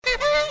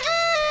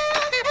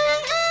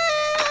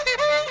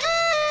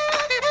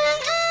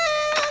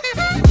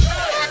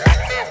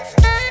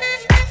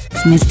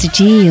It's Mr.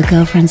 G, your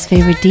girlfriend's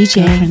favorite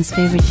DJ. Girlfriend's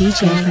favorite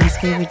DJ. Girlfriend's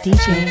favorite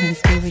DJ. Girlfriend's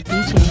favorite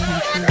DJ.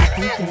 Girlfriend's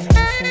favorite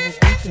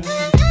DJ.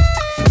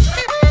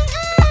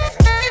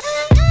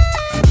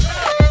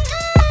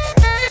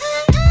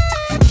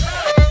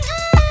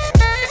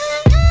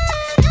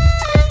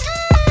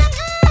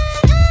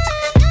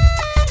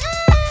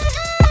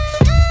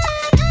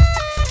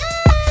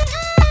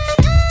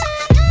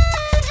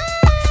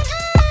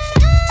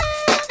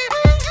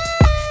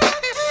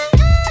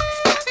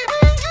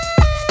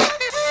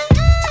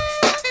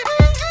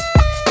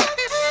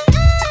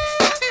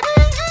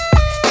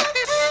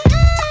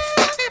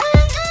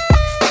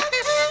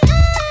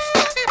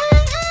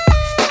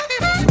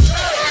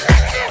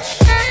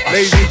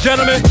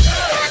 Gentlemen,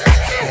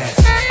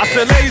 I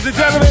said, ladies and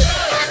gentlemen,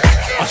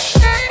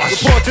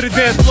 report to the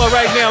dance floor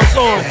right now. It's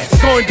on.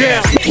 It's going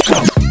down.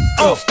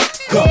 Oh,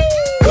 go,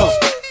 go,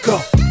 go,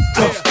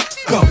 go,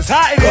 go. It's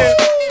hot in here.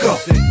 Go,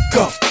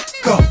 go,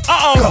 go.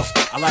 Uh-oh.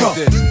 I like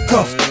this.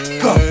 Go,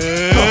 go,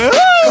 go,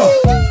 go.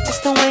 It's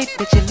the way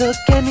that you look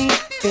at me,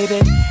 baby.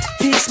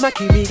 Piece my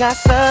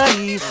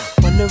curiosity.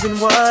 Wondering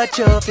what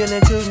you're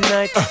feeling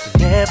tonight.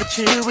 Never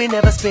true, we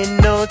never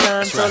spend no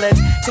time. So let's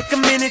take a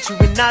minute, you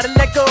and I to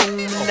let go.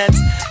 And that's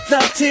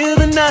love till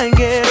the night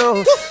get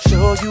old.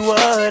 Show you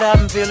what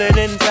I'm feeling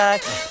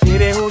inside.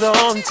 Baby, hold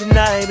on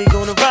tonight, we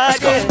gonna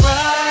ride. Yeah.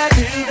 Ride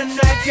till the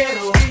night get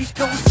old. We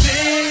gon'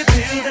 sing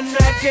till the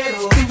night get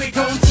old. We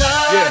gon'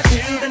 touch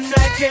till the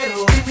night get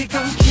old. We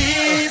gon'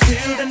 kiss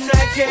till the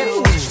night get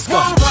old.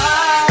 Gon'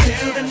 ride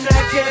till the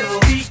night get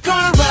old. We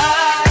gon'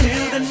 ride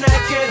till the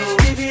night get old.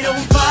 Baby,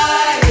 don't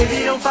fight,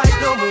 baby, don't fight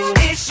no more.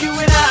 It's you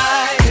and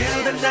I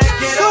till the night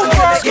get old.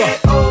 Get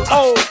old.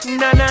 Oh,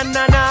 na na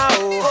na na.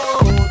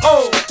 Oh,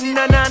 oh,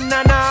 na na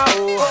na na.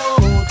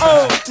 Oh,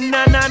 oh,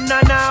 na na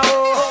na na.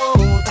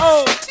 Oh,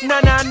 oh, na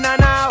na na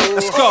na.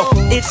 Let's go.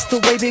 It's the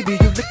way, baby,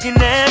 you're looking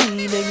at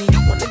me. Make me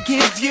wanna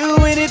give you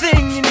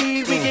anything you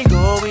need. We can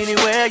go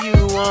anywhere you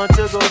want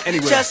to go.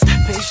 Anywhere. Just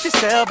pace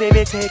yourself,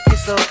 baby, take it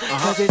slow.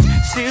 Cause it's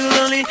still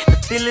lonely, the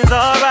feeling's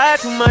alright.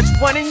 Too much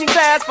wine in your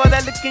glass for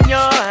that look in your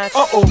eyes.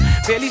 Uh-oh,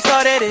 barely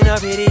started and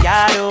already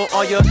I know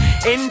all your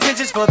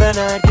intentions for the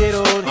night get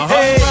old.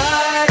 Hey,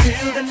 ride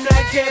till the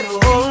night get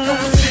old. We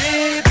gon'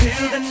 sip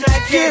till the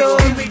night get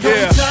old. We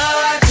gon'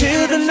 touch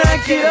till the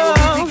night get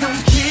old. We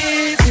gon'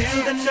 kiss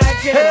till the night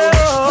get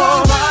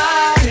old.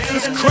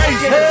 It's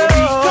crazy.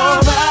 We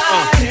gon'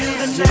 ride till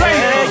the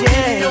night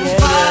get old. We don't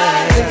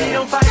fight, we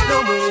don't fight no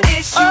more.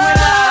 It's you and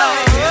I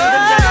till the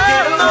night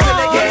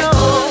get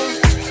old.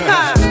 Till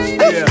they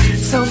get old.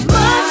 So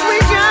much we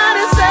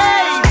gotta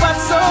say, but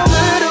so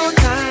little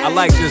time. I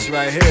like this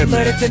right here, man.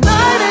 But if the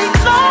night ain't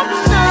long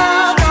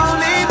enough, don't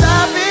leave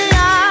love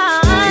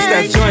behind. It's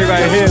that joint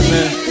right here,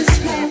 man.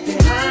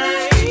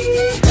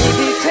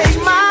 Baby, take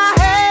my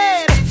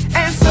hand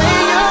and say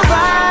you're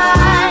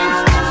right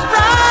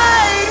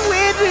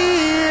with me.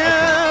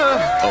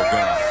 Oh,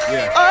 God.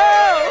 Yeah. Oh.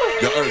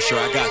 Yo, Ursha,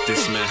 I got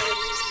this, man.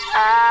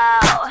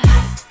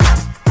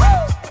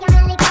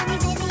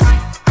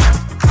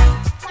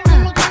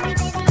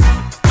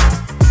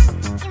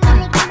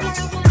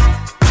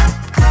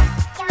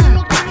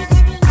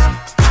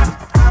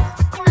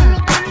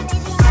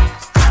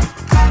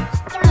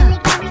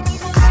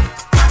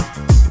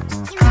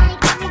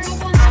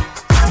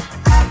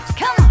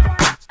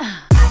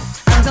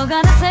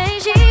 Gotta say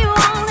she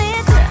want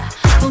it.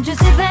 Don't just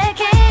sit back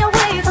and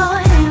wait for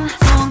him.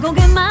 So I'm gonna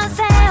get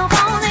myself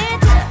on it.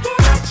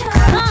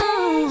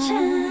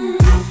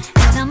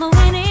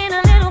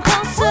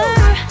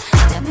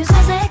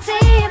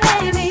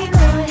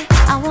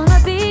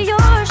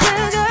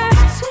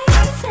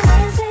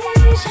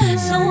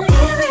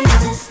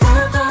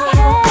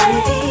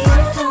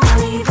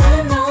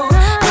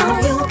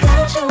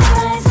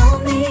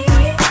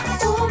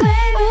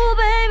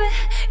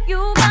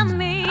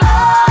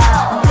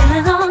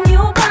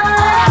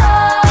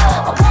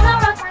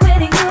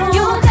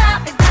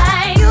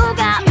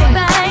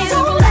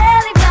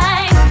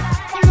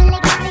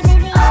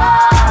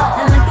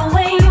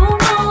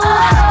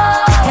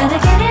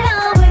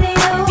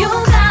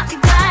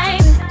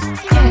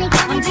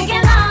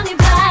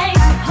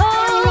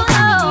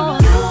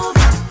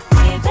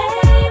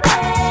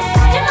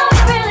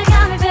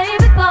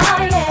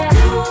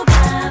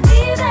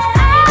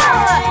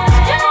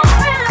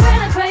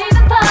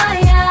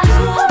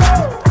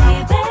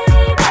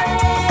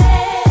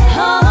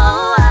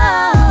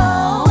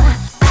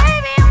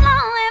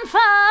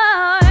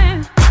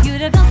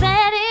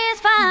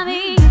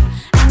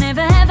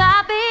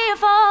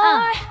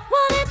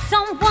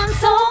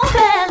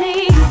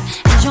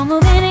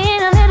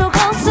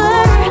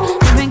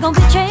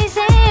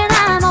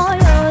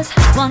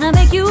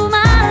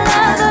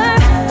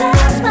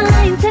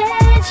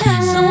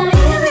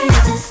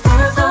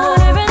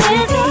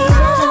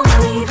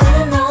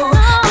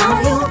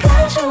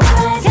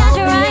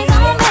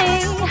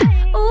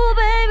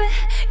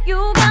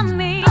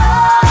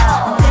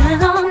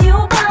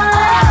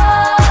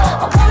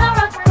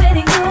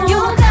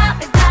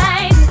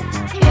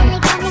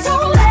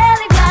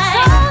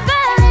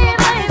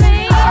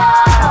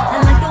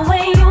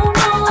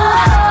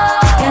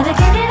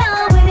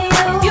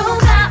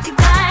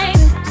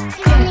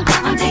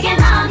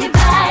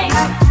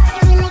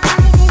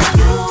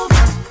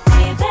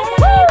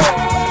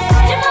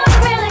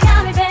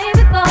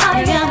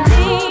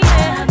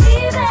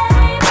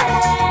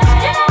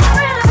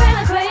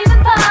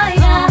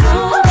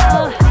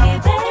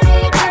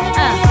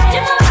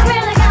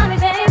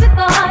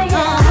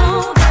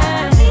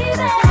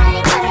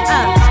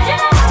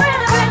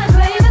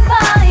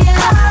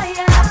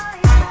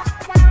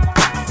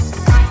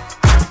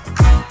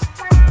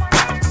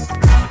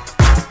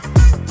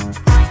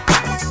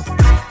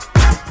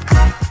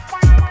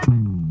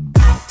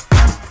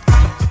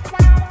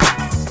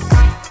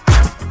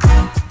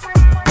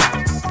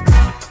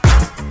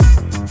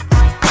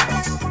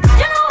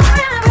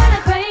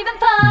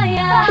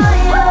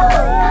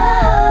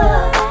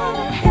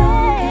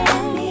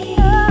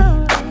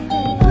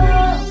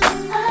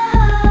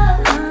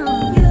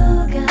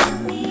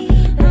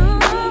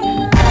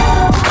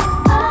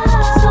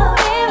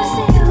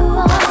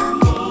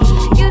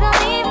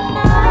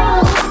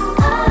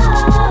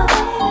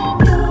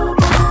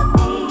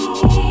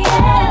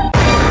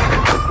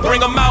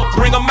 bring 'em out,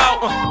 bring 'em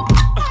out.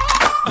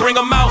 Bring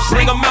 'em out,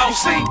 bring 'em out.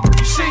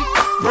 You see,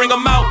 bring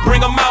 'em out,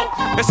 bring 'em out.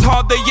 It's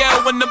hard to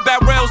yell when the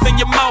barrel's in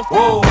your mouth.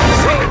 Whoa.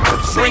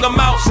 Bring 'em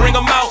out, bring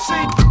 'em out.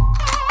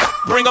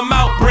 Bring 'em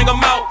out, bring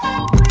 'em out.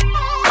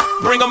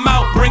 Bring 'em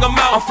out, bring 'em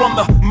out. I'm from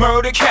the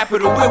murder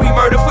capital, where we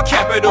murder for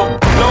capital.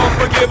 Lord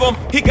forgive him,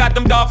 he got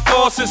them dark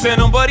forces in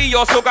him, but he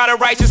also got a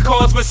righteous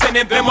cause for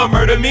sending them to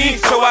murder me.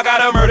 So I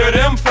gotta murder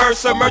them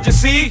first,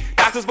 emergency.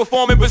 Doctors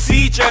performing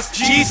procedures,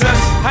 Jesus.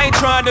 I ain't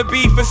trying to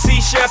be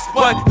facetious,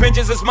 but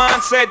vengeance is mine,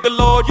 said the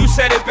Lord. You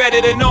said it better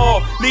than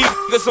all. Leave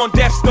niggas on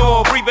death's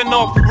door, breathing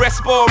off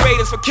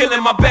respirators for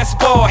killing my best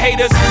ball.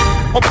 Haters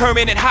on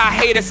permanent high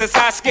haters as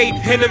I skate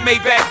in the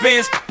Maybach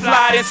Benz,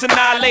 fly into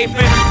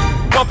annihilation.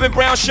 Bumping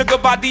brown sugar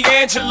by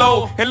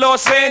D'Angelo in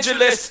Los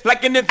Angeles,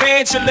 like an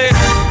evangelist.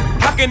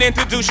 I can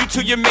introduce you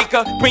to your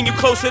maker, bring you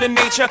closer to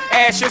nature.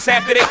 Ashes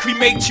after they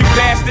cremate you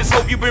bastards.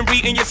 Hope you've been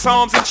reading your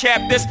psalms and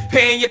chapters,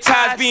 paying your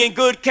tithes, being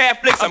good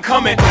Catholics. I'm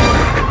coming.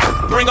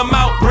 Bring 'em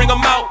out, bring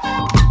 'em out.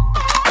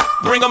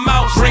 Bring 'em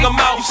out, bring 'em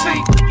out.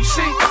 You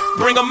see,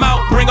 bring 'em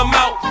out, bring 'em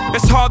out.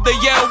 It's hard to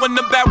yell when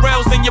the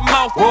barrel's in your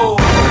mouth. Whoa.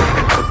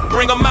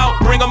 Bring 'em out,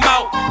 bring 'em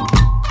out.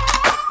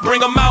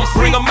 Bring 'em out,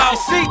 bring 'em out.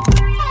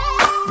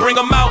 Bring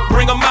 'em out,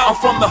 bring 'em out. I'm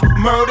from the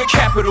murder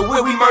capital,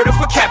 where we murder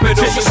for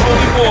capital. This is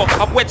holy war,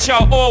 I wet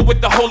y'all all with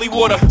the holy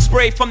water.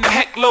 Spray from the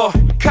heck law,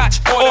 catch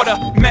order,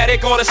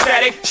 matic or the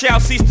static shall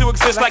cease to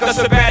exist like a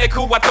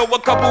sabbatical. I throw a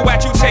couple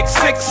at you, take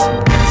 6.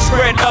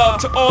 Spread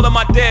love to all of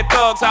my dead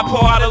thugs. I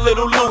pour out a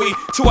little Louis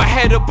to a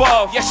head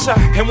above, yes sir.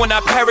 And when I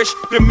perish,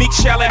 the meek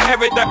shall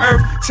inherit the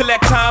earth. Till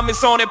that time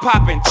is on and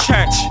poppin'.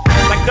 Church,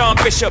 like Don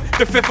Bishop,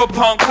 the 5th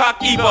upon cock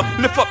Eva.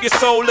 Lift up your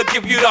soul, I'll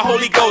give you the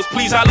Holy Ghost.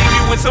 Please, I'll leave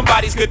you in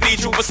somebody's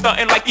cathedral. For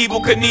stunting like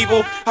Evel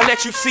Knievel, I'll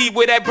let you see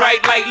where that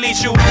bright light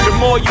leads you. The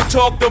more you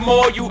talk, the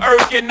more you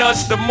irking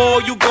us. The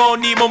more you gon'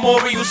 need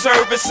memorial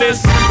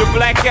services. The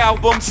Black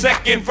Album,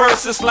 second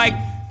verses like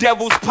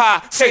devil's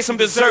pie. Say some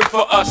dessert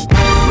for us.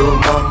 Little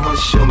mama,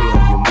 show me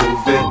how you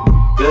move it.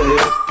 Go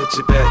ahead, put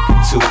your back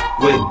into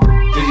it.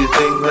 Do your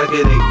thing like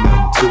it ain't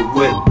nothing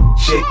to it.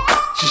 Shake,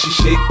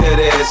 shake that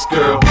ass,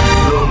 girl.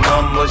 Little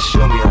mama,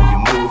 show me how you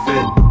move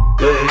it.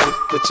 Go ahead,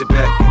 put your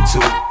back into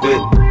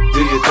it. Do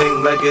your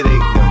thing like it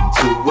ain't nothing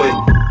to it.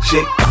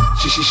 Shake,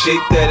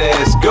 shake that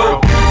ass, girl.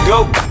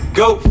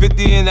 Go,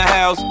 50 in the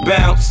house,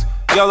 bounce.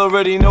 Y'all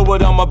already know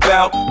what I'm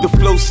about. The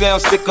flow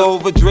sounds thicker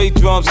over Dre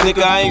drums,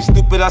 nigga. I ain't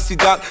stupid, I see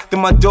Doc,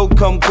 then my dough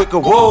come quicker.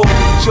 Whoa,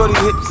 shorty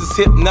hips is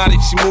hypnotic,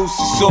 she moves,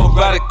 she's so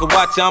erotic. I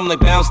watch her, I'm like,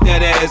 bounce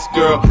that ass,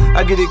 girl.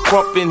 I get it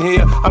crump in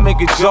here, I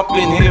make it jump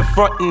in here,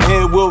 front in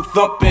here, we'll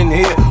thump in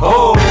here.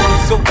 Oh,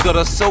 I'm so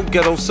gutter, so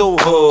ghetto, so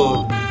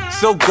hood.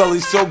 So gully,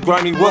 so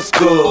grimy, what's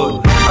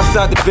good?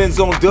 Outside the Benz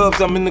on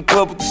dubs, I'm in the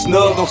club with the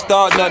snug. Don't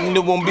start nothing,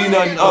 it won't be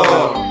nothing,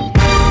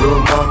 Little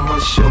mama,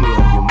 show me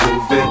how you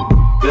move it.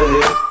 Go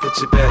ahead, put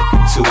your back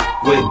into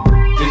it.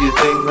 Do your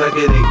thing like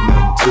it ain't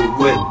nothing to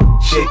it.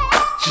 Shake,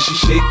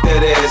 shake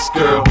that ass,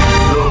 girl.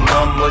 Little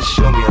mama,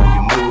 show me how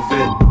you move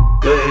it.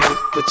 Go ahead,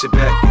 put your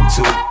back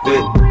into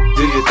it.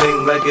 Do your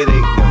thing like it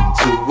ain't nothing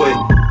to it.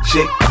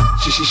 Shake,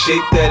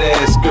 shake that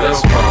ass, girl.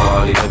 Let's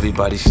party,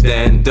 everybody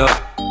stand up.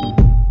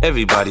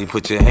 Everybody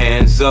put your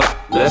hands up,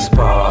 let's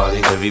party.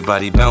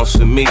 Everybody bounce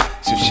with me,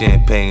 some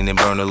champagne and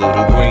burn a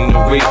little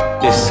greenery.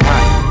 It's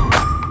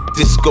hot,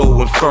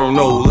 disco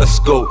inferno, let's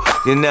go.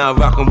 You're now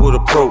rockin' with a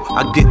pro.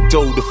 I get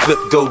dough to flip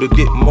dough to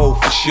get more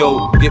for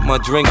show. Get my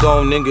drink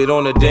on and get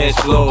on the dance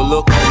floor.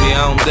 Look on me,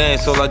 I don't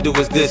dance, all I do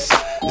is this.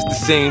 It's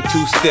the same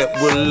two-step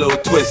with a little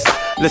twist.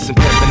 Listen,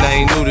 Peppin', I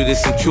ain't new to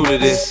this, I'm true to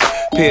this.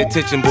 Pay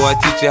attention, boy, I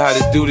teach you how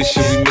to do this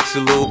shit. We mix a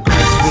little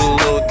Chris with a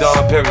little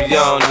Dom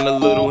Perignon and a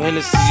little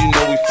Hennessy, you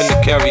know we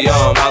finna carry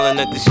on. Hollin'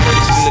 at the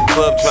shorties in the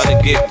club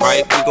tryna get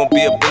right. We gon'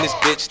 be up in this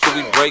bitch till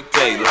we break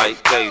daylight.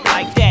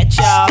 Like that,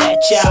 y'all. That,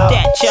 y'all.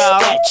 That, y'all.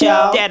 That,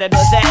 y'all. That,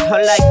 that,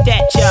 or like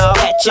that, y'all.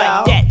 That,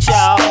 y'all. That,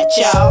 y'all. That,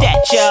 y'all.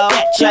 That, y'all.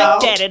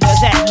 Like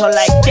that, or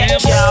like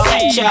that, y'all.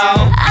 That,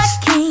 y'all. I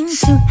came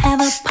to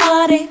have a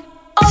party.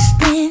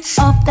 Open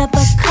off the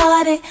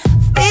Bacardi,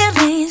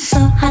 feeling so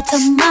hot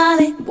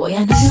tamale. Boy,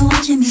 I know you're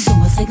watching me, so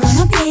what's it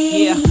gonna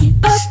be? Yeah.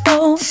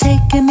 Purple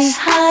taking me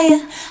higher.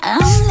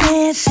 I'm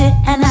lifted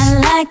and I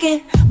like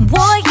it.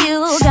 Boy,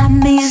 you got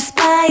me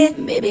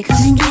inspired. Baby,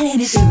 come and get it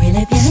if you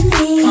really feeling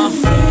me.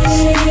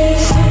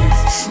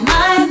 It's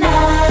my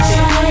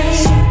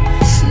night,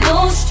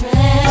 no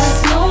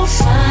stress, no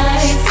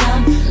fights.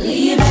 I'm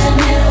leaving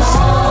it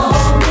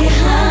all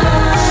behind.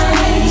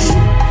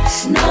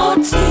 No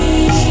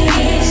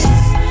tears,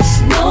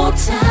 no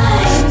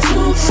time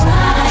to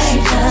cry,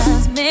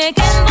 just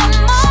making the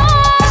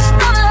most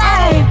of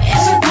life.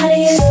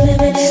 Everybody is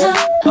living it up.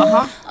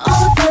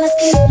 All the fellas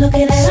keep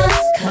looking at us,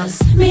 'cause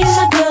me and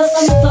my girls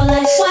on the floor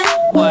like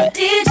what?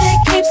 DJ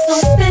keeps on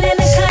spinning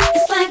the cut.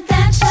 It's like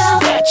that, y'all.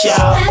 That,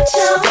 y'all. That,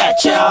 y'all.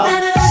 That, y'all.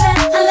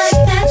 I like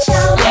that,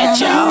 y'all. That,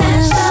 y'all.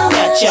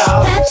 That,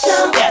 y'all.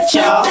 That,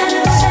 y'all. I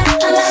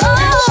like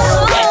that,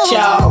 y'all. That,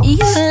 y'all. You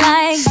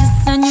like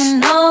this and you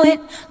know it.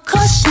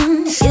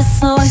 Caution is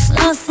so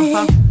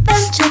explosive. That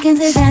I'm checking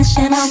this ash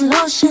and I'm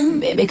lotion.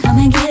 Baby, come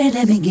and get it,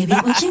 let me give you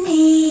what you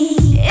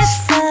need.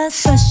 It's a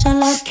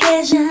special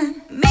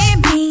occasion.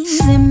 Means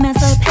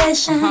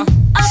emancipation. A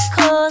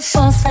cause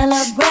for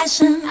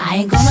celebration. I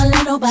ain't gonna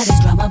let nobody's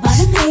drama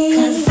bother me.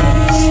 'Cause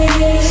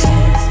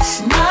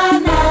it's my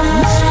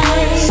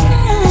night.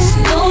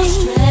 No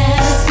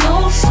stress,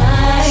 no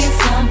fights.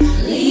 I'm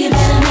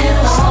leaving it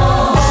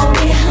all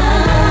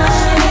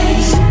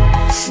behind.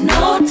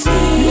 No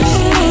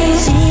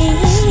tears,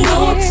 no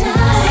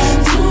time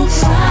to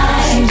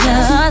cry.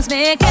 Just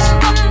making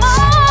the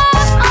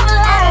most of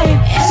life.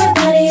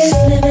 Everybody is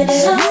living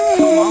it up.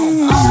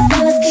 All the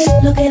fellas keep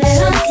looking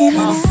at us.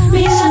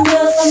 Me and my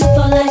girls on the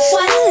floor like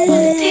what?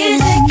 When the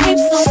DJ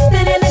keeps on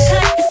spinning the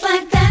cut, it's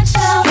like that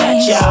show. That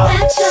show.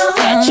 That show.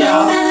 That show. I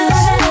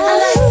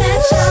like that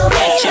show.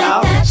 That show.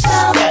 That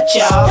show. That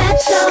show. That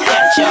show.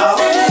 That show. I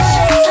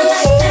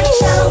like that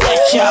show.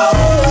 That show.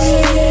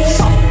 It's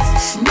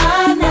my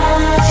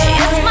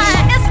night. It's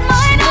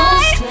my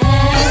night.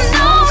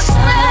 No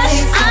stress.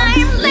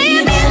 I'm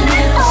leaving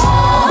it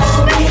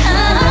all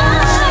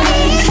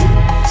behind.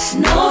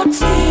 No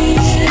tears.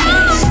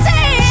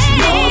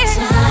 No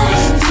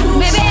time to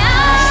baby,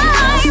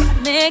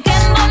 I'm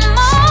making the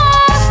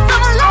most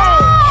of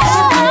life. I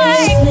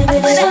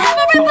said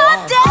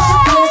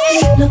everybody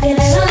looking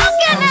at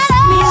us.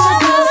 Me and my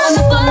girls on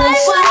the floor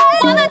like what?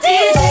 When the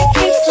DJ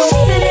keeps on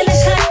spinning the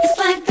cut, it's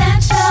like that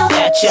show.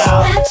 That show.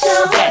 That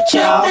show. That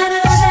show. I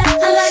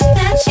like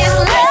that show.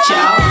 That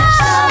show.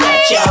 That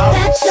show.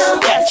 That show.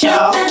 That show. I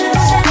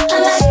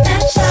like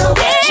that show.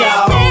 That show.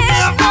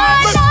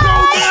 Let's go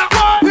now.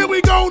 Here we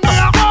go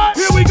now.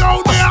 Here we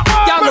go now.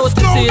 Y'all know what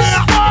this is.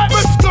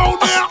 Let's go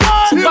now.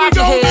 Here we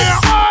go now.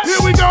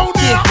 Here we go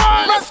now.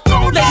 Let's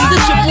go now. Ladies,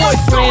 it's your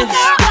boyfriend.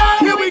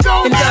 Here we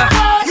go And, now.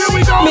 Here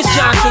we go. Miss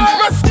Johnson.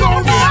 Let's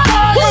go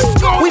now. Let's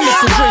go. We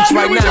mixing drinks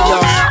right now,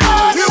 y'all.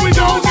 Here we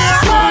go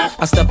now.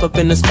 I step up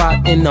in the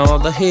spot and all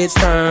the heads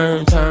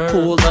turn.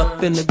 Pull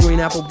up in the green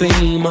apple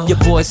beam. Your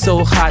boy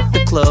so hot,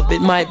 the club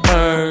it might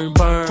burn.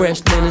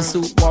 Fresh linen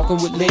suit, walking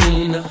with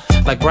lean.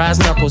 Like brass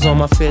knuckles on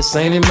my fists,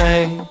 ain't it,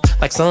 man?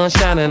 Like sun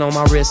shining on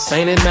my wrist,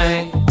 ain't it,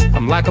 man?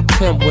 I'm like a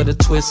pimp with a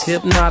twist,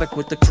 hypnotic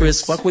with the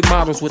crisp. Fuck with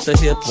models with the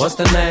hips, what's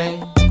the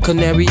name?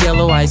 Canary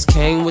yellow ice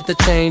came with the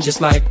chain,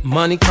 just like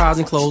money, cars,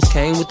 and clothes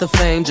came with the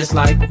fame, just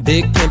like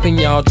big pimpin',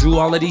 y'all drew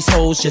all of these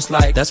hoes, just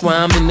like that's why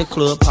I'm in the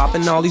club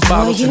popping all these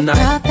bottles tonight.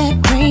 You got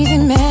that crazy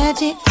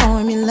magic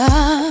formula,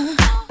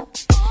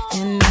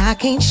 and I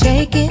can't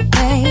shake it,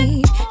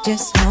 babe.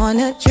 Just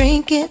wanna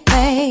drink it,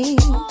 babe.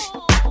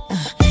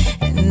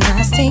 And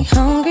I stay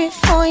hungry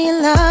for your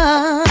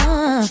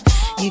love.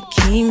 You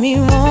keep me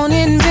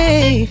wanting,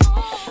 babe.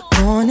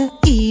 Wanna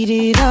eat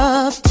it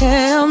up.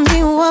 Tell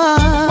me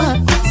what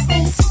is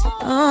this?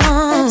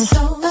 That's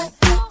so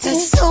addictive.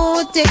 That's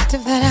so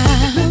addictive that I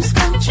lose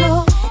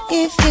control.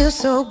 It feels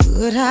so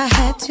good, I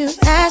had to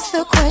ask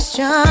the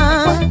question.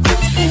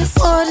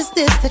 What is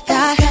this that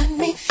got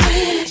me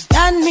feeling?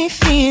 Got me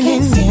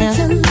feeling, yeah.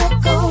 To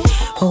let go.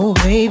 Oh,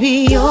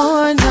 baby,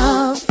 your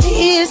love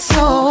is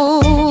so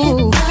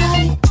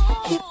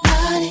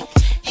hypnotic,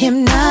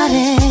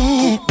 hypnotic,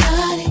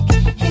 hypnotic,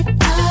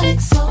 hypnotic,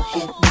 so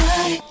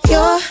hypnotic.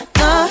 Your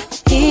love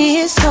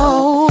is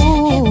so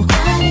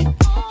hypnotic,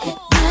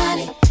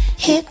 hypnotic,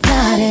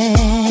 hypnotic,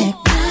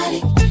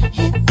 hypnotic,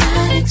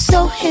 hypnotic,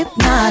 so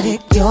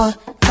hypnotic. Your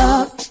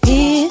love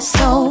is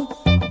so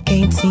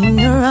can't seem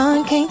to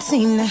run, can't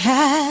seem to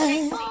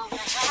hide.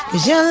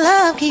 'Cause your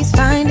love keeps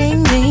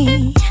finding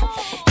me.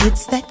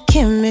 It's that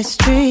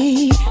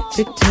chemistry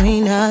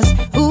between us.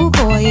 Ooh,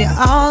 boy, you're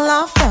all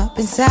off up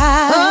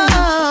inside.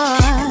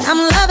 And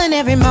I'm loving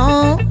every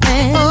moment.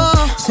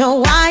 So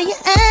why you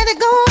had to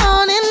go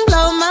on and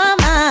blow my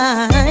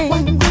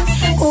mind?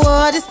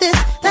 What is this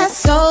that's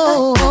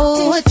so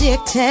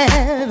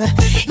addictive?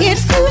 It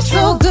feels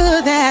so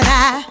good that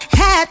I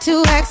had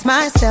to ask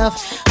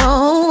myself,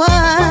 oh,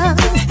 what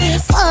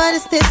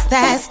is this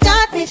that's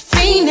got me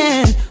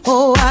feeling?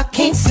 Oh, I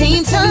can't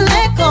seem to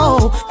let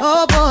go.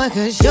 Oh boy,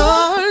 'cause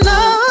your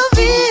love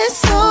is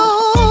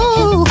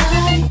so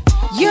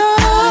your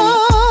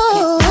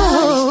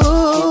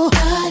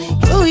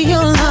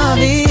love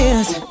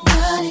is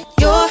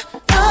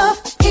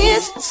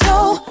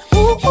so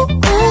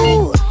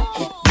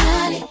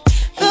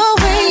the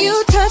way you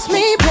touch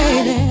me,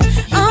 baby,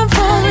 I'm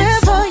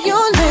forever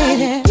your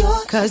lady.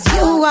 'Cause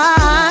you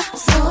are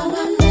so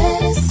my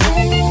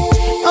medicine.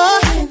 Oh,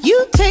 you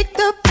take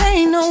the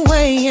pain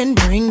away and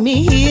bring me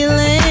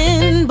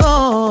healing,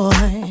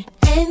 boy.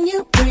 And you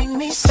bring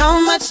me so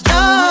much joy.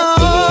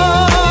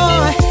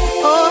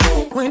 Oh,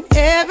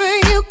 whenever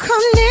you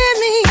come near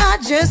me, I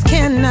just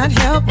cannot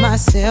help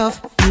myself.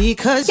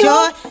 Because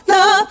your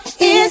love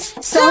is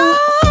so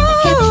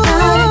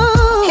hypnotic,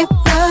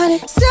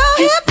 hypnotic, so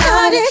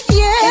hypnotic,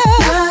 yeah.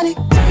 Hypnotic,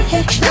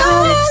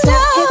 hypnotic, so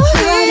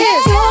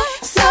hypnotic,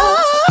 so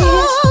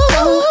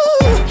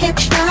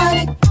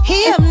hypnotic,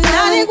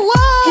 hypnotic,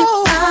 whoa,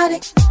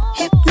 hypnotic,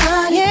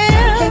 hypnotic,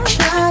 yeah,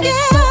 hypnotic,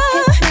 so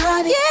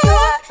hypnotic,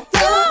 yeah,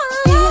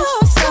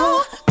 so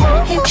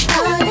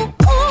hypnotic,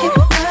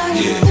 hypnotic.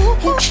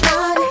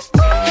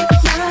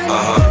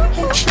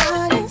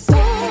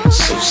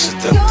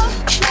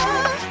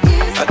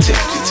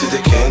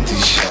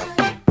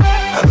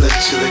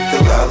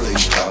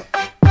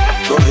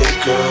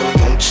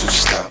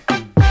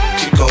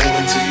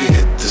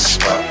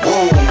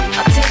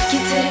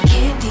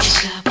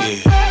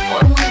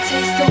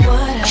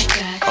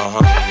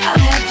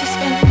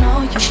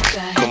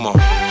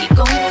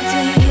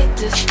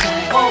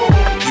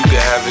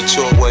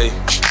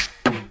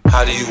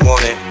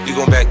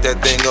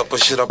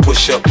 it, I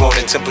push up on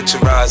it. Temperature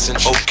rising,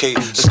 okay,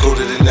 let's go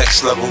to the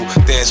next level.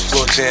 Dance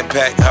floor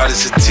jam-packed, hot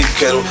as a tea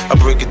kettle. I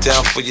break it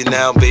down for you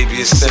now,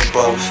 baby, it's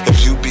simple.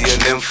 If you be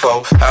an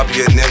info, I'll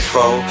be an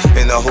info.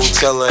 In the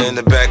hotel or in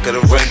the back of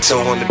the rental,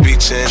 on the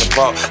beach or in the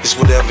park, it's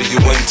whatever you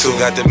into.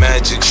 Got the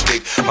magic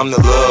stick, I'm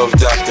the love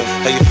doctor.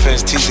 How your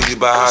fans teasing you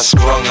about how I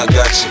sprung, I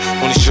got you.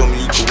 Wanna show me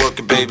you can work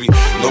it, baby?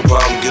 No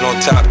problem, get on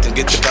top, then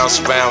get to bounce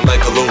around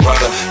like a low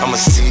rider. I'm a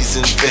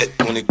seasoned vet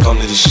when it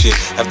comes to this shit.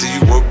 After you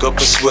work up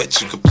a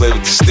sweat, you can play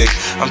with the stick.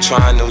 I'm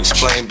trying to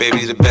explain,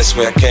 baby, the best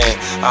way I can.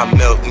 I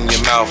melt in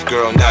your mouth,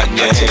 girl, not in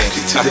your hand. Take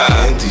you to the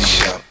candy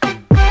shop.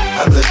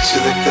 I let you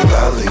lick the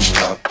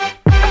lollipop.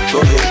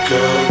 Go ahead,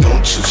 girl,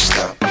 don't you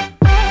stop.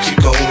 Keep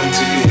going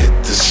till you hit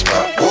the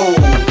spot. Whoa.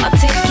 I'll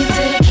take you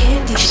to the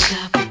candy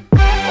shop.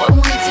 For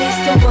one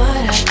taste of what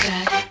I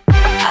got,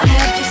 I'll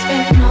have you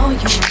spending all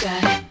you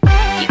got.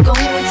 Keep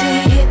going till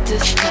you hit the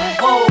spot.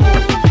 Whoa.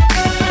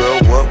 Girl,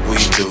 what we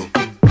do,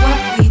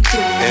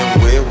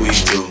 and where we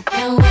do,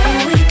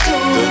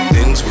 the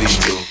things we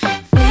do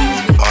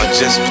are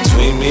just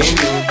between me and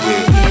you.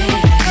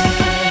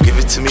 Yeah. Give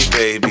it to me,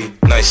 baby,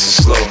 nice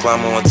and slow.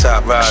 Climb on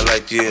top, ride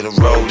like you're in a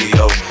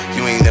rodeo.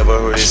 You ain't never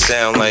heard it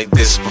sound like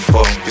this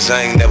before, cause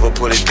I ain't never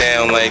put it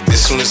down like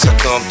this. Soon as I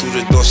come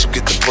through the door, she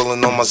get the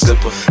pulling on my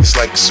zipper. It's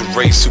like it's a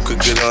race, who could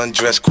get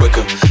undressed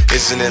quicker.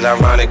 Isn't it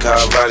ironic how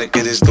erotic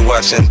it is to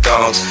watch them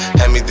thongs?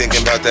 Had me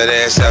thinking about that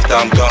ass after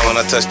I'm gone.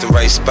 I touch the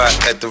right spot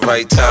at the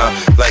right time.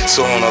 Lights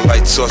on or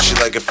lights off, she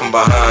like it from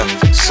behind.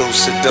 So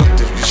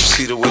seductive, you should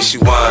see the way she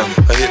whine.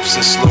 Her hips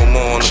in slow-mo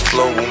on the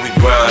floor when we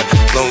grind.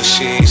 Long as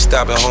she ain't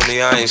stopping,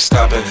 homie, I ain't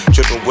stopping.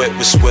 Dripping wet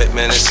with sweat,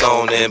 man, it's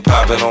on and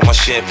popping on my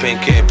champagne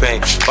campaign.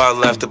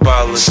 Bottle after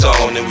bottle is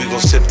on, and we gon'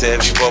 sip to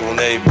every bubble and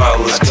every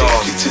bottle is gone.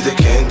 I take you to the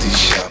candy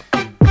shop.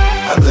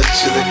 I let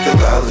you lick the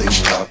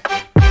lollipop.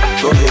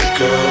 Go ahead,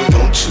 girl,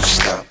 don't you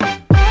stop.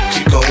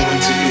 Keep going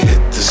till you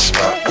hit the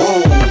spot.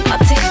 Whoa. I'll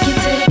take you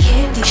to the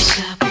candy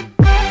shop.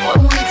 For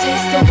one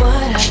taste of what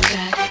I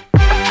got,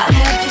 I'll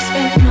have you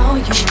spending all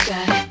you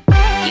got.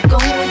 Keep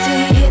going till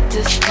you hit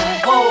the spot.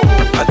 Whoa.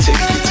 I take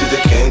you to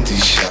the candy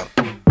shop.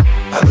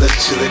 I let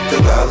you lick the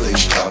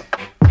lollipop.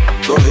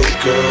 Go ahead,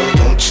 girl,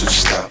 don't you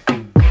stop.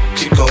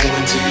 Keep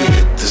going till you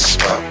hit the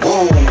spot.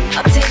 Whoa.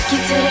 I'll take you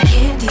to the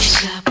candy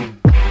shop.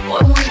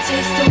 For one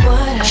taste of what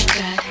I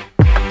got,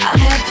 I'll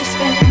have you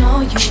spending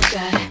all you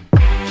got.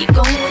 Keep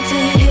going till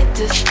you hit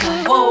the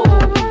spot. Whoa.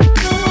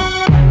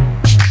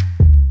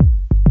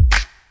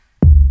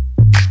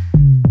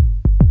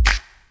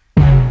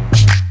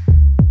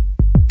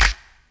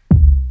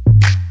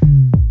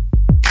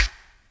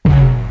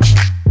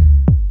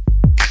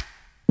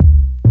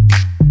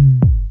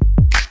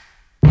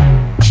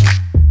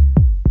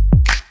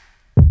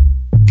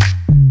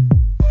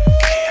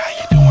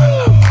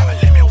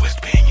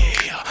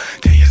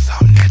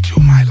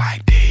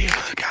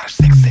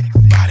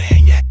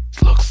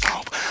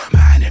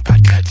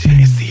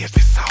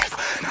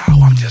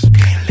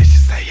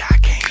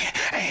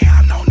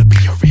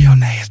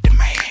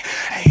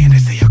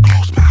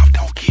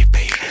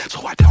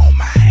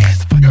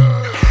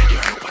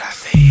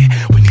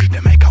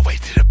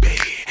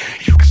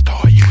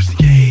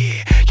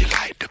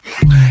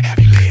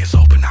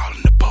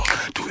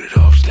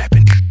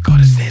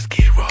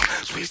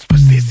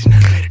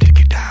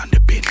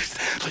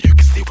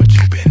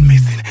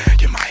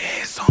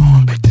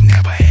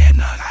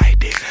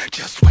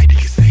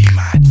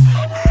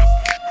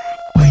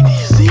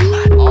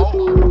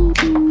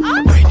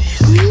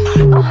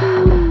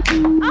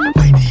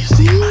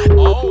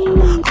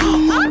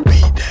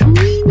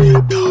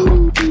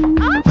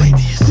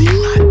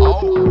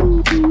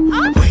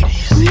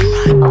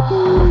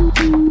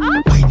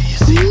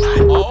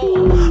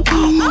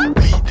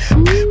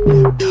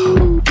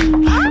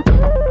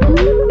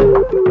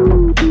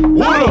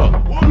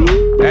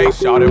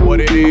 Shawty, what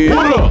it is?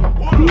 What up?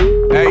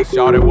 Hey,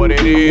 shawty, what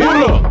it is?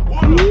 What up?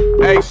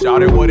 Hey,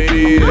 shawty, what it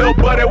is? Little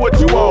buddy, what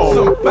you on?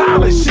 Some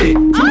violent shit.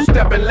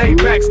 Two-stepping, laid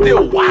back,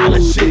 still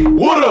wild shit.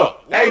 What up?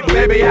 Hey,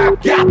 baby, I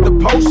got the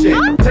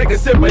potion. Take a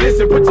sip of this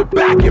and put your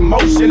back in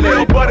motion.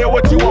 Little buddy,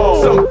 what you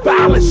on? Some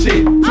violent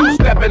shit.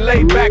 Two-stepping,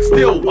 laid back,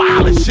 still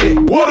wild shit.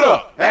 What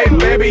up? Hey,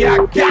 baby, I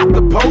got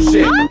the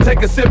potion.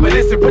 Take a sip of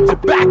this and put your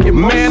back in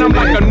motion. Man, I'm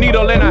like a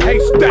needle in a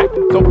haystack.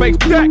 So face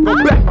that, go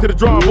back to the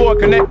drawing board,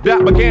 connect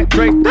that, but can't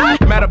trace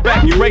that. Matter of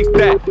fact, erase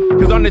that.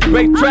 Cause on this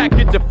bass track,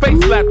 get your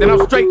face slapped, and I'm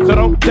straight, so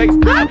don't taste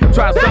that.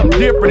 Try something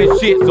different and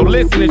shit, so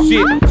listen and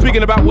shit.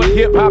 Speaking about what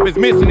hip-hop is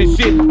missing and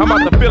shit, I'm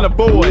about to fill a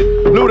void.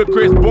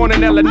 Ludacris, born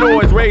in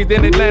Illinois, raised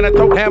in Atlanta,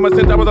 tote hammer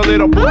since I was a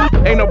little boy.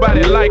 Ain't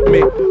nobody like me,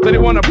 so they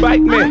wanna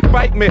bite me,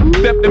 fight me.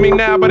 Step to me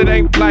now, but it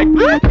ain't like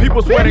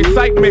people swear they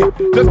sight me.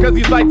 Just cause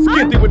he's like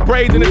skinty with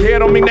braids in his head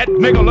don't mean that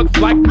nigga looks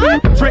like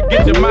Trick,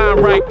 get your mind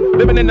right.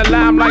 Living in the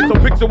limelight, so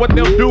picture what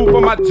they'll do for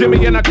my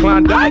Jimmy and a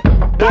Klondike.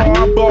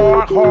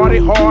 Bar, hardy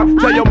hard.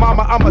 Tell your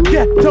mama I'm a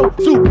ghetto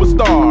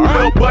superstar.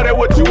 Little buddy,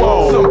 what you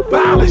on? Some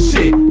violent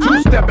shit.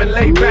 Two-stepping,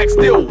 laid back,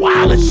 still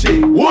wild as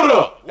shit. What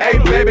up? Hey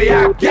baby,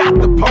 I got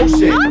the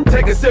potion.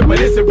 Take a sip of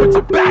this and put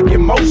your back in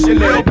motion.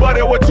 Little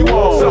buddy, what you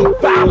want? Some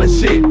violent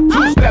shit.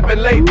 Two-stepping,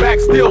 laid back,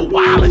 still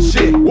wild and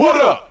shit.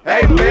 What up?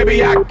 Hey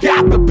baby, I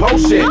got the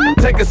potion.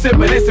 Take a sip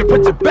of this and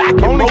put your back in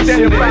motion. Only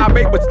standing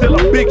 5'8", but still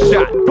a big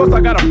shot. Plus I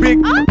got a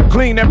big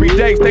clean every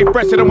day. Stay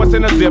fresher than what's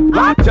in a zip.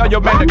 Tell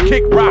your man to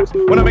kick rocks.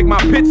 When I make my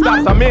pit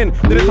stops, I'm in.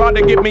 Then it's hard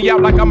to get me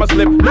out like I'm a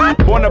slip.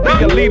 Wanna be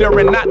a leader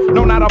and not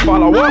a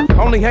follower.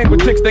 Only hang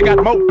with chicks that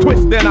got more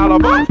twists than all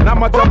of us. Not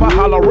much of a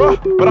hollerer,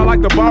 but I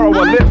like to borrow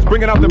her lips,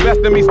 bringing out the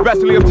best in me,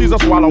 especially if she's a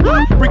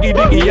swallower. Freaky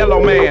diggy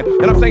yellow man,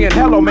 and I'm saying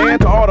hello man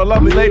to all the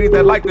lovely ladies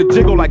that like to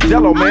jiggle like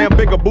Jello man.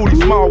 Bigger booty,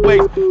 small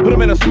waist, put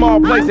them in a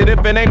small place, and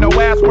if it ain't no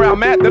ass where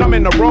I'm at, then I'm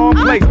in the wrong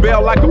place.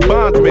 Bail like a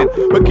bondsman,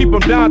 but keep them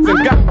dancing.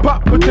 Got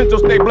pop potential,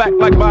 stay black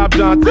like Bob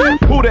Johnson.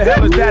 Who the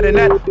hell is that in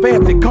that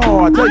fancy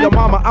car? Tell your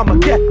mama I'm a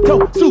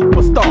ghetto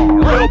superstar.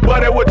 Real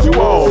buddy, what you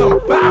want? Some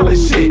violent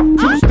shit.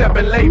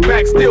 Two-stepping, laid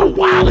back, still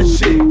wild and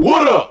shit.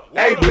 What up?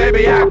 Hey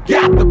baby, I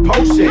got the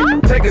potion.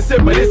 Take a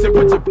sip of this and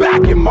put your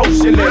back in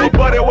motion. Little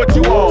buddy, what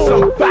you want?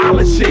 Some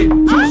violent shit.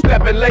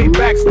 Two-stepping, laid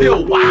back,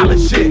 still wild and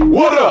shit.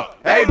 What up?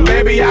 Hey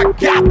baby, I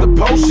got the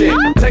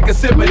potion. Take a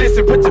sip of this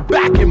and put your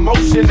back in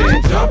motion.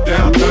 And jump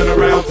down, turn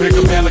around, pick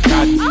a bell of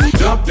cotton.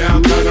 Jump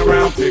down, turn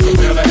around, pick a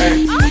bell of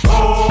hay.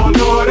 Oh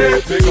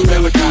Lordy, pick a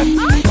bell of cotton.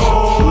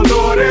 Oh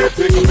Lordy,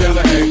 pick a bell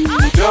of hay.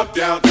 Jump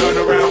down, turn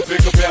around,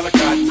 pick a bell of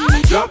cotton.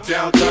 Jump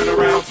down, turn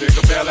around, pick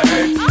a bell of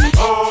hay.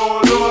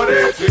 Oh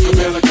Lordy, pick a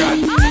bell of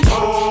cotton.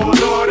 Oh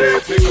Lordy,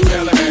 pick a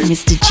bell of hay.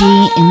 Mr. G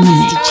in the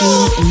mix.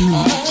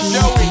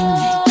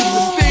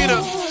 Christina,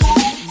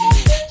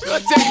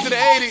 let's take it to the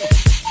 80s.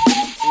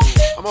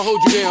 I'ma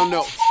hold you down,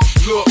 though.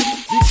 Look,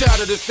 you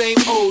tired of the same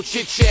old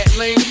chit-chat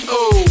lame.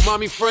 Oh,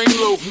 mommy frame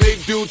loaf,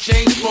 make do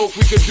chain smoke.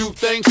 We could do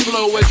things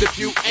slow as if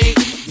you ain't.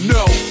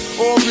 No,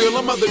 all real,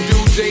 them other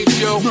dudes ain't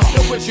yo.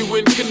 They'll put you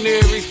in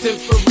canaries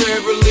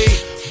temporarily,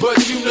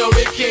 but you know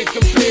they can't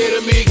compare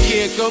to me.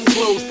 Can't come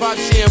close, pot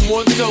jam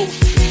one toast,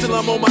 till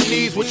I'm on my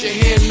knees with your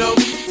hand up,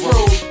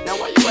 froze. Now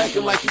why you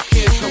acting like you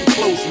can't come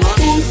close, man?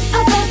 Things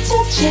about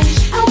to change,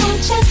 I won't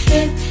just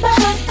give my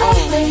heart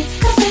away.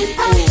 Cause when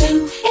I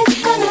do,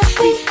 it's gonna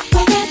be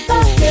forever.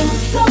 You're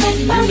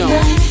blowing my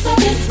mind, so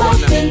this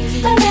won't be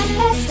the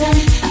last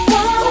time I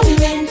fall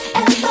in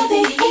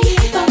L-O-V-E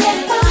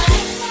forever.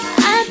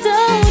 I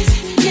don't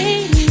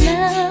need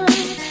love,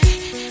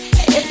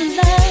 if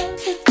love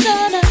is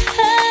gonna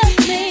hurt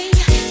me.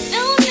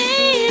 No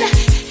need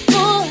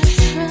for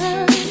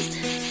trust,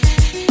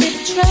 if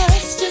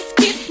trust just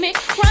keeps me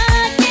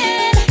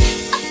crying.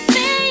 A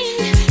thing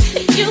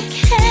you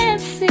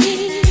can't see,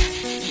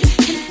 you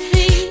can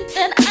see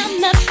that I'm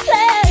not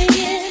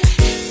playing.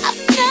 I'm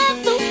not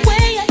the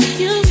way I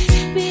used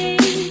to be.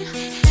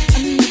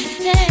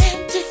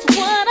 Understand just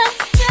what I'm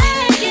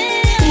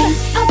saying.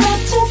 Things about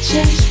to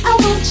change, I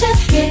won't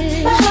just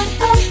give my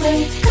heart away.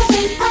 Cause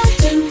when I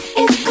do,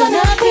 it's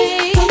gonna be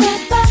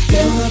forever.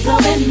 You're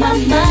blowing my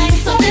mind,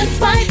 so this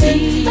might be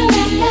the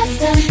last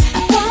time I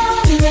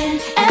fall in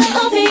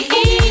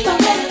L-O-V-E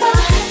forever.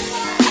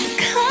 I've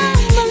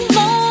come a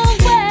long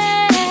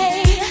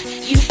way.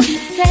 You can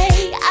say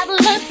I've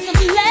learned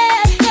some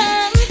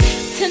lessons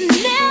to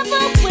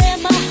never wear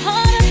my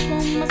heart up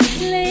on my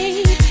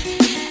sleeve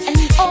and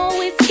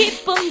always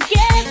keep on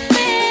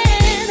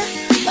guessing.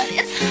 But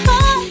it's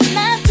hard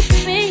not to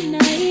be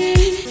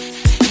naive,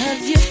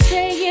 cause you're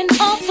saying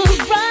all the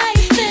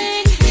right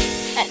things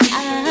and I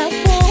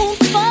won't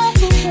fall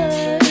for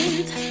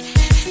words.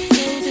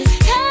 So this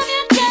time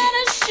you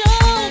gotta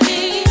show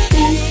me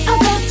things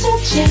about to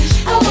change.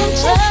 I won't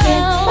just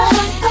give my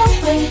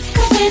heart away.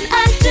 Cause when I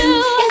do,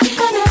 it's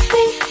gonna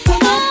be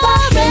forever.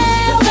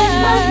 Blowing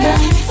my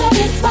mind, so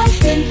this might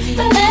be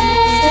the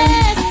last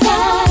time I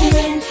fall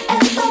in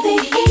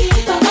L-O-V-E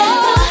forever.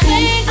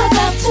 Things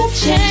about to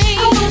change,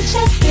 I won't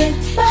just give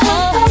my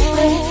heart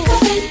away.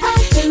 Cause when I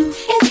do,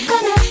 it's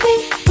gonna be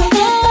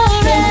forever.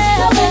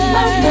 Blowing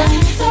my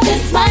mind, so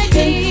this might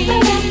be the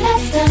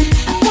last time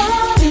I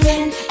fall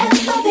in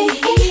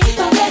L-O-V-E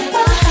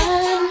forever.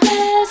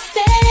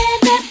 Understand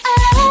that I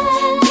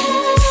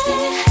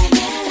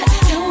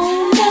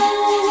don't know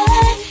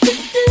what to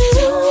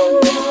do.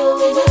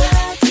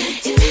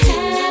 It's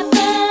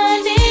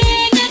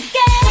happening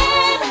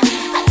again.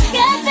 I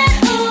got that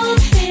old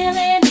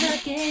feeling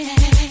again.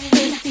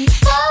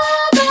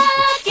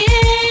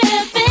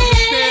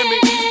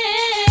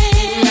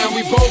 Now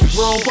we both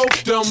grown, both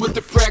done with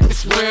the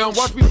practice round.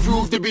 Watch me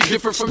prove to be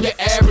different from your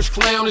average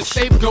clown. It's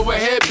safe, go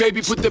ahead,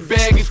 baby, put the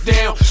baggage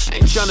down.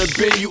 Ain't tryna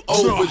bend you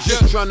over,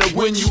 just tryna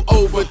win you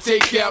over.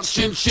 Take out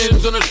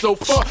chin-chins on the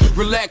sofa,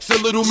 relax a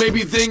little,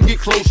 maybe then get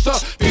closer.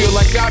 Feel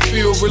like I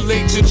feel,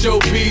 relate to Joe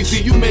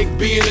Beezy. You make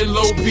being in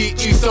low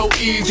BE so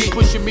easy,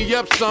 pushing me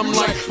up some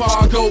like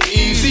Fargo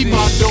easy.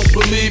 Ma don't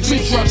believe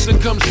me, trust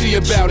and come see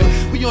about it.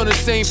 We on the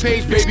same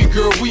page, baby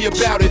girl, we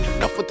about it.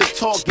 Enough with the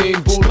talk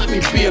game, boo, let me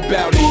be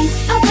about it.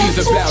 He's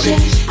about it.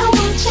 I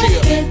won't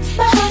just give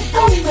my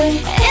heart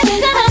away.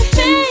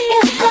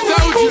 It's gonna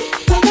be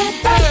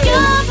forever.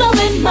 You're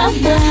blowing my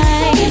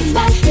mind.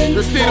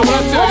 Christina, what I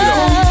tell you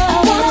though?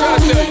 I try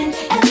to tell you.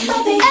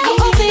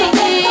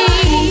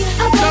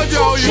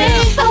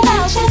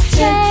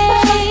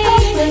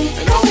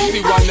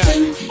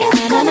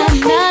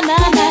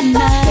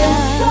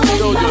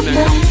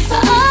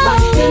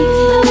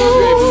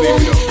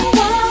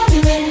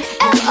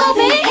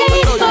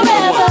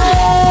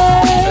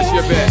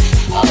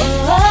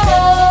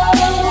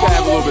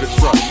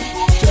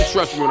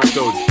 trust me when I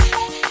told you.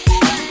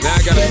 Now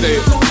I gotta say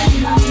it.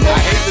 I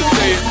hate to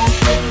say it,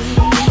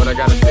 but I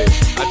gotta say it.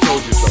 I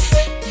told you so.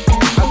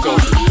 I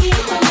told you.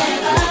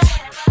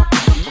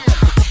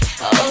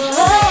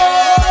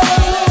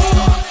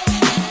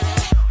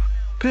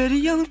 Pretty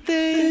young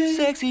thing,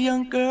 sexy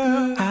young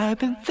girl. I've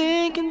been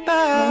thinking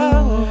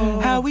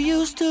about how we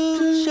used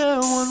to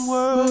share one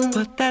world,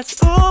 but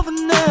that's over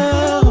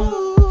now.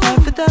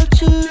 Life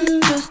without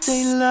you just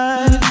ain't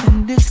life,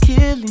 and it's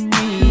killing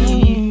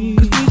me.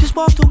 'Cause we just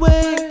walked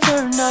away,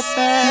 turned our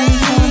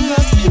backs on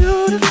a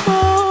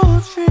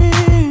beautiful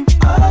dream.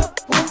 I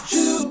want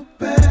you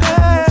back.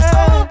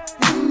 All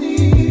I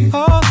need,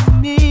 all I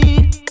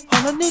need,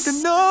 all I need to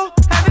know.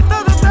 Have you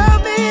thought about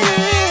me?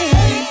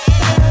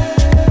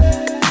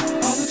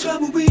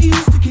 Trouble we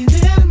used to get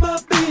in, my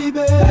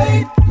baby.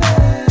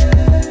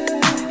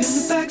 In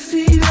the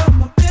backseat of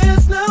my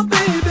Benz now,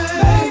 baby.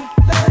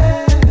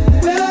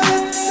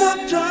 Well, stop,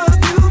 drop,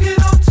 you get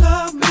on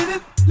top, baby.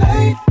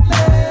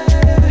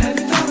 Have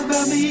you thought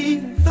about me?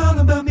 Thought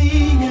about me,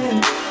 yeah.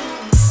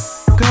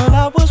 Girl,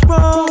 I was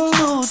wrong,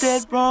 so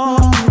dead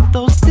wrong with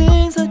those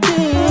things I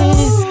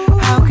did.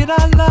 How could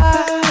I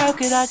lie? How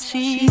could I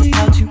cheat?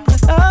 How'd you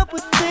put up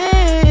with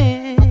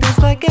it? It's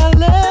like I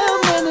love,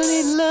 man, I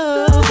need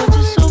love, but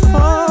you're so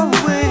far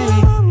away.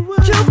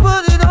 You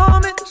put it on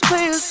me, this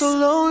place is so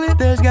lonely.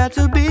 There's got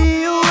to be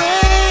a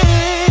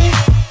way.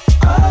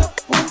 I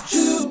want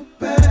you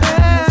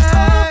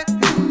back.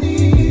 All I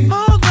need,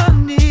 all I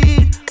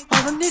need,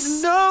 all I need to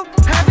know.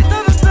 Have you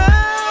thought about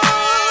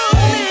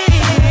me?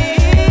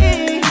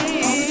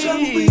 All the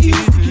trouble we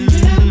used to get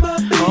in, my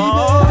baby.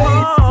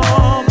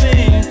 Oh,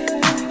 baby.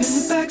 In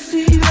the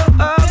backseat of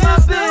my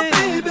Benz now,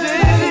 baby.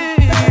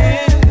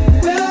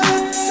 Well,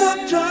 stop,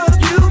 drop,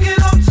 you get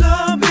on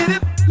top, baby.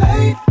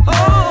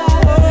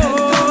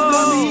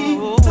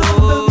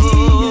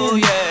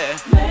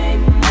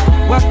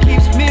 What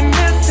keeps me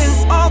missing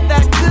all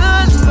that good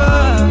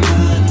love?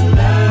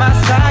 My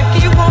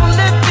psyche won't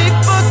let me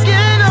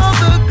forget all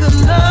the good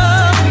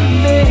love we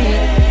made.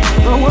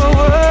 The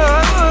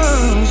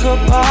world's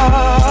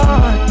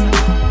apart.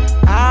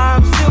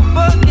 I'm still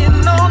working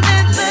on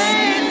it,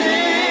 baby.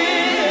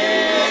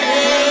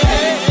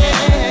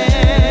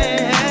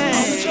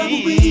 All the trouble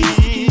we used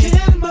to get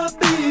in, my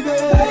baby.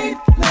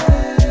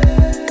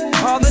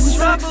 All the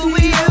trouble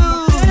we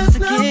used to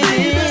get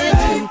into.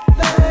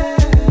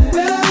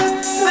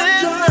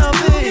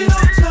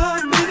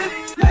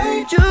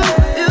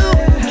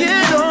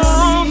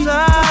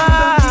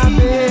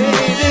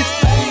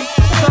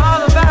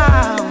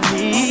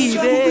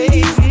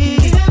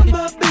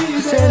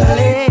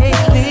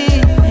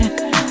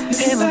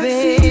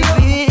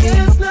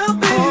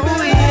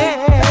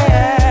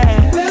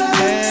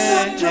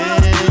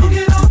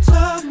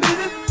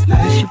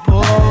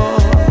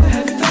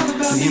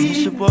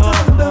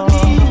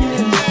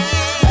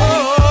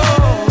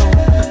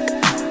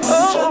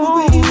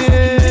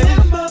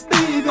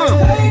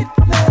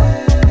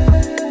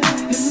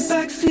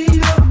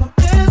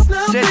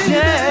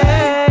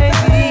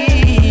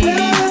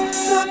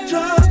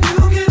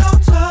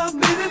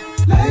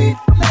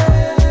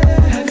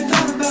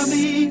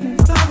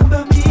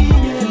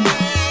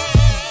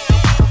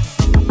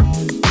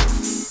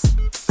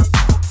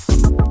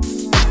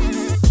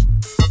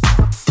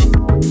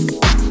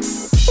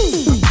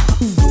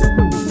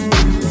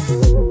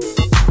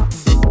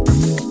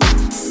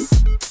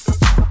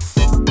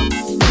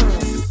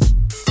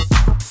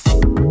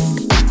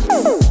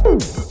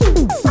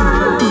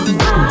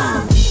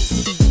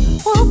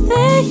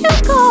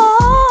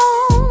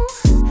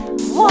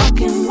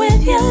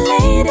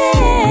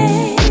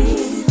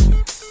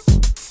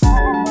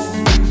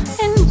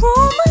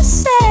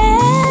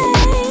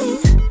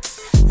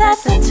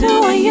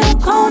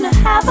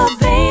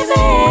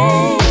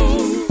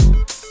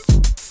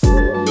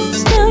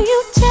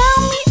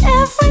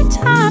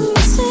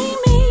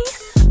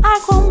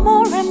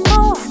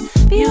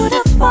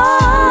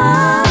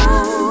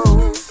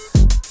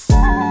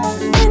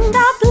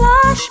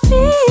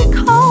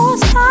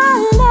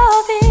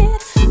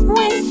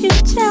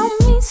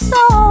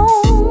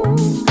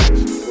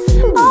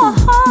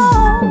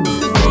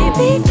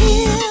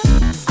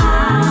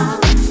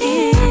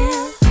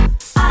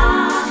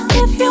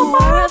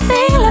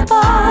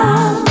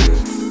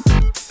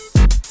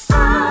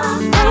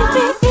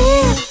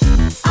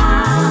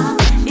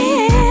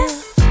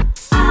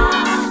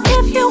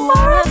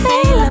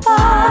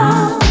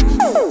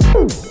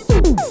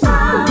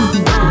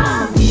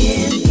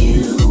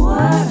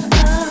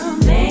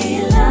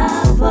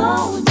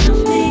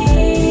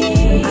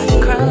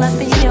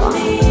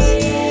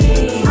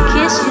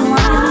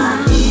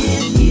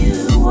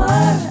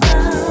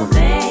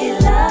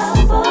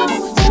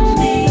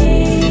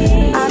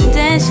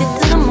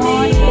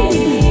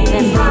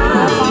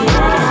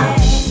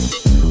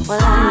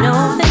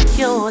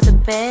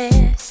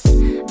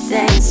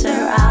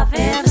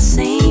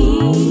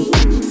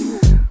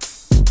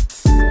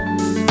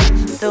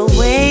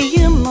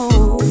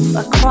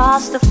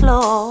 across the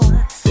floor,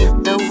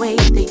 the way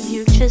that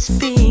you just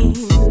beam.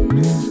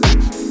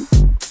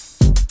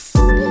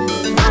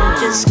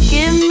 Just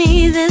give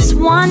me this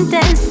one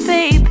dance,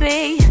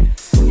 baby,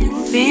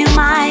 and feel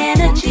my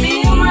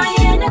energy.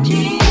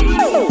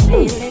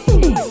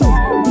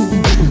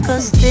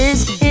 Cause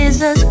this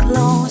is as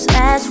close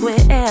as we're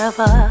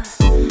ever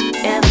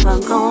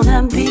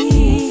gonna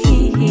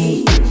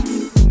be.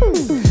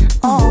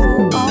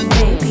 Oh, oh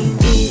baby,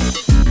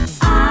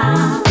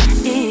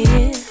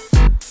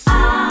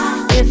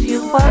 if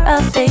you were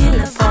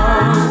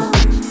available,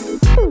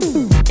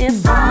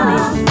 if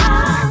only,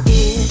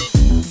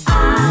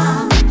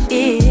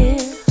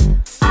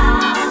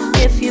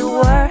 if you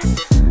were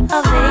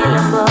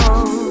available.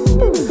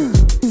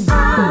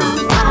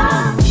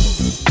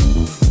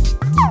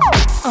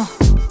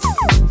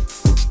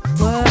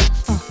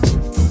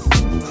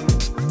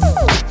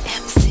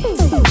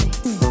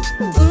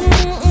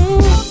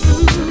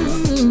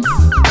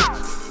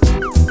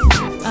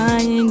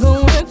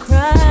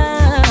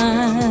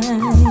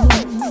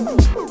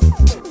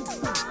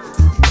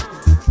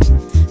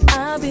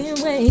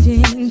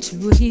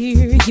 To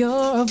hear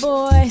your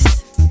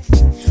voice,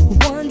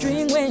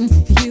 wondering when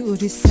you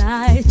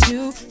decide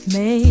to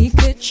make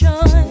a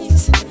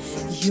choice.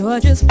 You're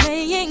just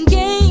playing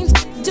games,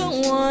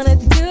 don't wanna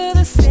do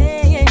the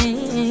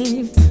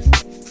same.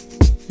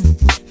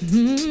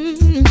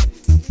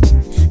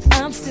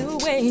 I'm still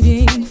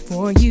waiting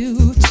for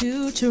you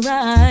to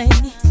try.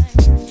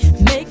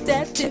 Make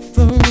that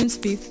difference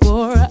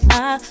before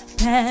I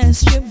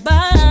pass you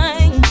by.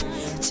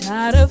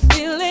 Tired of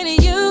feeling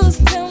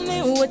used, tell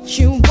me what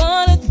you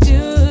wanna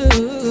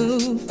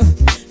do.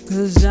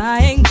 Cause I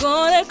ain't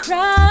gonna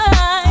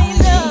cry,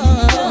 no.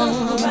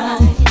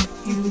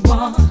 If you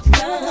walk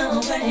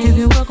away, if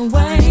you walk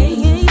away, I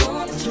ain't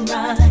gonna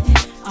try.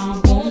 I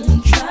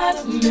won't try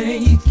to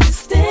make you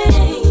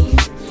stay.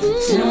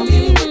 Tell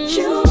me what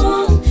you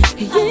want,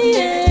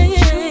 yeah,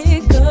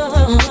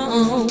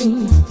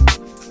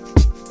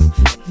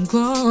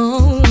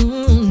 go.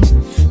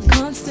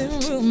 Constant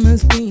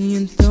rumors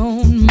being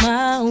thrown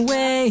my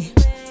way.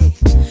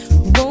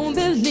 Won't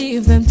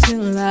believe them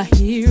till I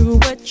hear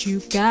what you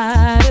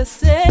gotta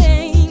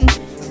say.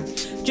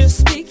 Just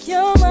speak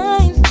your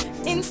mind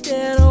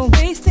instead of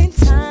wasting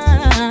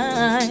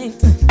time.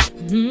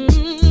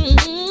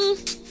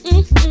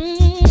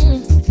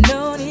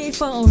 No need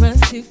for us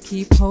to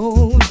keep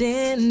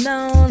holding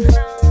on.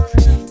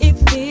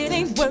 If it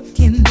ain't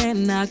working,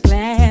 then I'll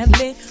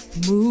gladly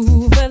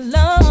move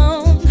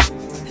along.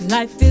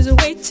 Life is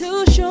way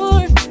too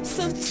short,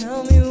 so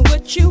tell me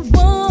what you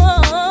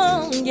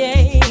want,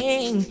 yeah,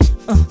 yeah.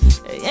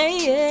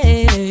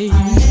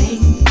 I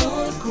ain't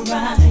gonna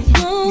cry,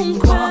 don't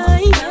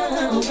cry,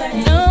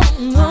 no,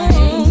 I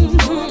ain't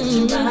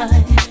gonna try.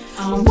 I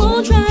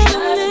won't try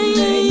to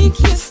make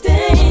you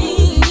stay.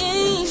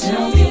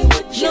 Tell me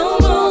what you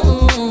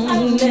want,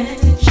 I'll let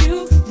you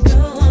go.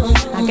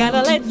 I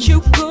gotta let you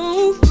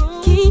go,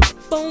 keep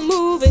on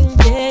moving,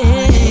 yeah. I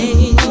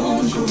ain't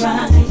gonna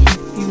cry.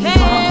 Hey,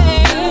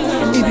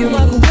 if you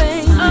walk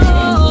away, oh,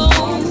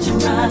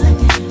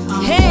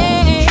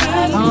 hey,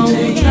 I'm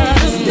trying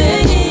to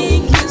stay,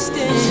 you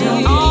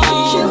stay.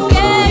 Oh,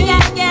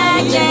 yeah.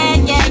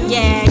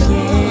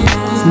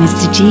 It's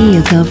Mr. G,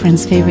 your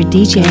girlfriend's favorite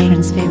DJ.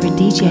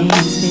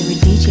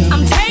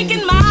 I'm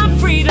taking my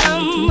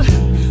freedom,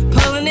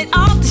 pulling it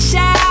off the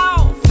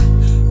shelf,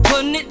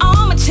 putting it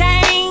on my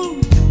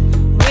chain,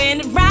 wearing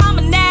it round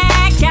my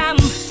neck. I'm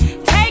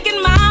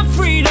taking my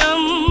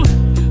freedom,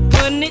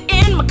 putting it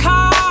in my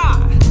car,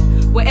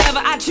 wherever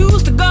I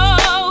choose to go,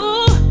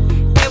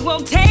 it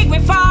won't take me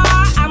far.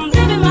 I'm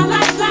living my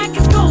life like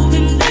it's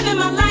golden, living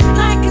my life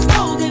like it's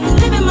golden,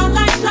 living my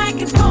life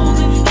like it's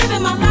golden,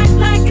 living my life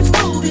like it's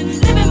golden,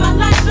 living my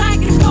life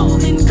like it's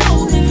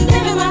golden,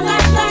 living my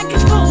life like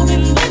it's golden,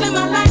 living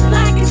my life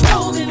like it's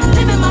golden,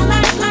 living my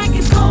life like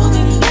it's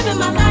golden, living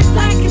my life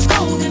like it's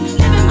golden,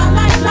 living my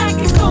life like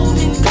it's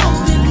golden.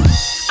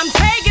 I'm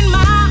taking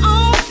my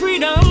own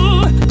freedom,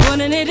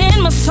 putting it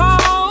in my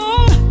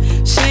song,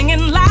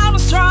 singing loud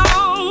and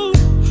strong,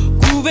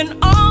 grooving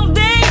all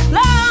day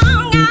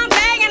long. I'm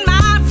taking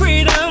my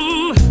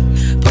freedom,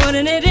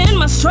 putting it in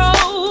my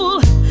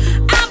stroll.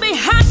 I'll be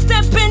hot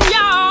stepping,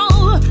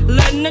 y'all,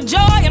 letting the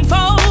joy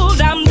unfold.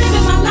 I'm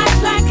living my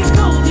life like it's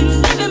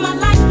golden, living my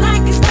life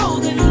like it's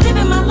golden,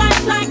 living my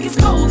life like it's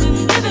golden,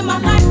 living my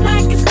life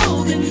like it's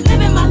golden,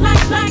 living my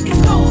life like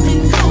it's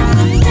golden,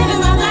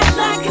 living my life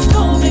like it's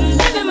golden,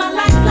 living my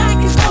life like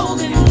it's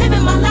golden,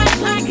 living my life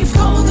like it's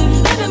golden,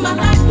 living my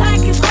life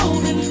like it's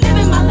golden,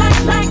 living my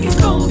life like it's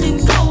golden.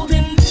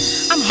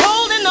 I'm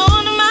holding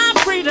on to my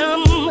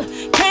freedom,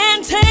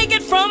 can't take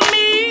it from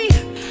me.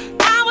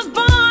 I was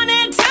born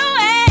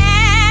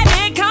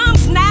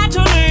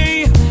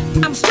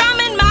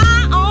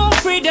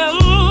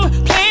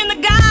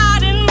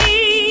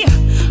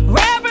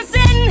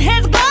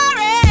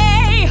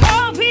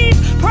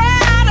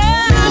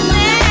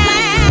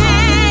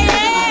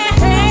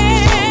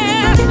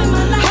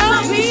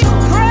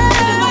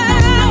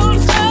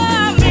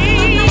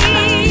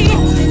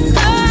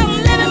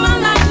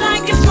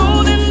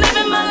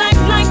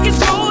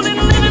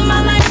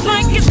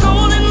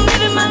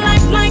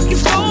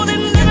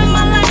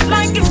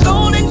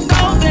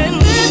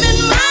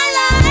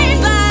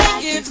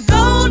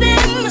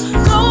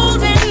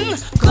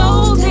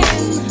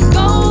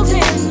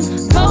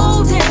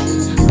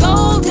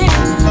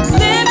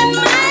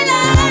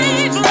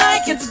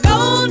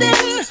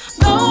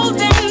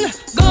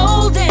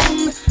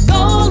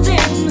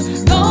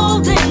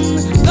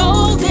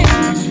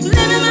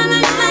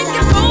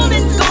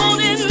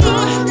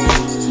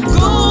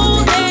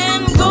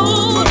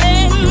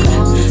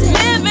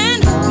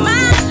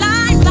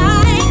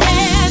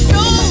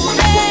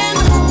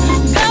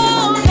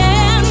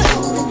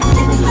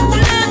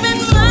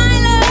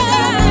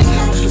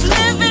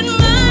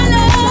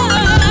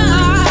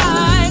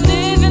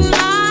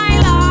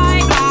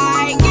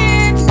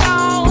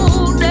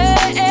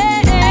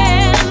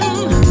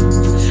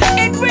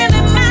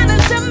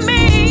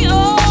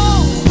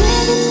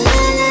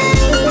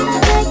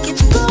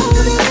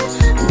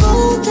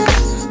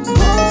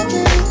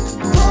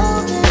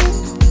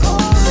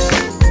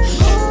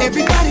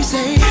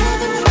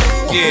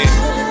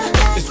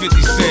Yeah, it's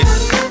 50 Cent.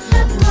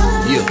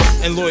 Yeah.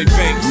 And Lloyd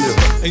Banks.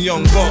 Yeah. And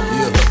Young Buck.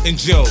 Yeah. And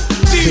Joe.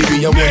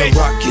 Baby, I wanna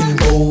rock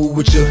and roll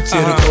with you.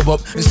 Tear the club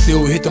up and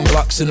still hit them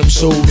blocks and them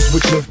shows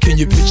with you. Can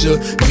you picture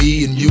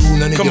me and you?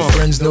 None of your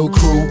friends, no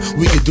crew.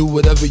 We could do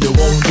whatever you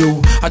won't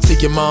do. I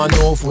take your mind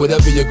off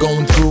whatever you're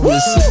going through.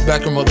 And sit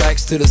back and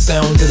relax to the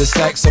sound of the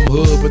sax. I'm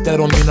hood, but that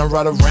don't mean I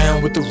ride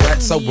around with the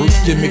rats. I work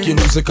you, make you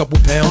lose a couple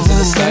pounds in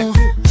the sack.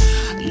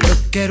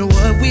 Look at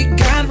what we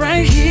got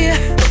right here.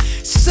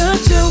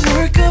 Such a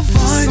work of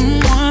art.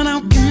 Someone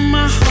I'll give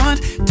my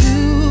heart.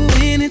 Do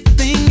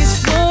anything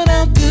is what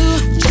I'll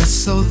do,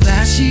 just so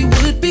that she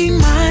would be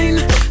mine.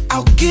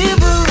 I'll give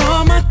her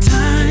all my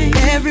time.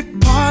 Every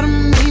part of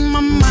me, my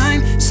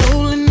mind,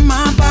 soul and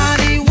my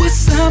body.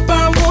 What's up?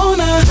 I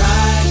wanna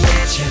ride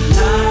with you,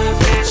 love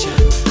with you.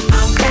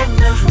 I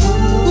wanna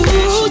move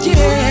with you.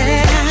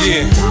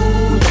 Yeah.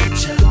 Move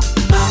with you.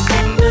 I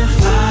wanna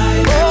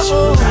ride with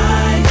you,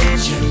 ride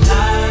with you,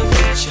 love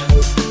with you.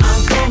 I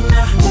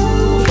wanna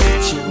move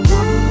with you,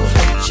 move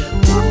with you.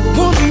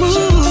 Wanna move.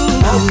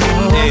 I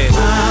wanna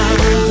find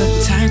the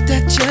type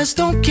that just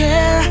don't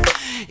care.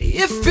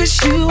 If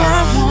it's you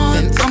I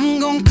want, then I'm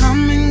gon'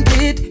 come and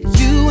get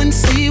you and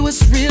see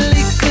what's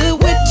really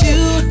good with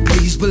you.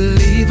 Please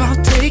believe I'll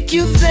take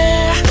you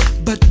there,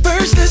 but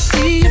first let's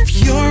see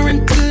if your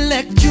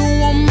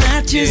intellectual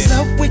matches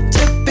up with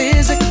your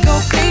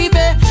physical, baby.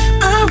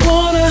 I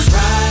wanna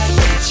ride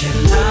with you,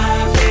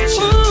 love with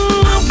you.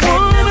 I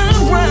wanna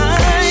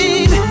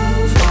ride.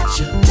 Move with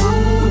you,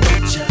 move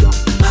with you.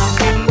 I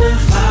wanna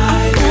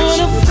ride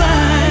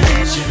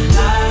with you,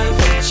 love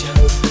with you.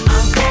 I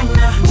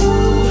wanna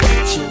move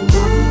with you,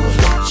 move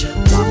with you,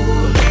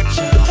 move with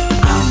you.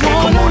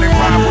 Come on and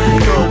ride with me,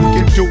 girl. We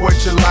can do what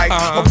you like.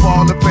 A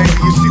baller, baby,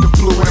 you see the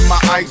blue in my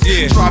eyes.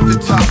 Drop the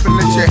top and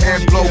let your hair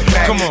blow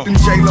back. Them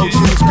J-Lo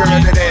jeans, girl,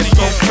 that ass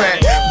so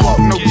fat. Walk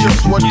no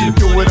chips, what to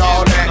do with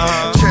all that?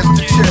 Chest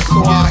to chest,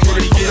 so I hit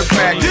it from the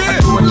back. I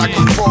do it like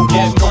a pro,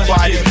 won't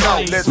nobody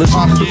know. Let's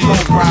pop the flow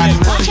ride and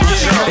listen to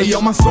you. Hey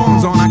yo, my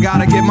song's on, I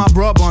gotta get my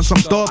brub on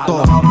some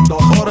Toto.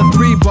 Order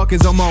 3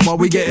 buckets of Momo,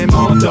 we getting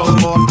more dough.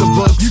 Off the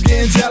books, you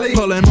getting jelly?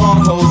 Pulling more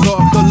hoes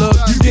off the look,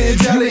 you getting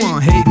jelly? You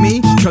wanna hate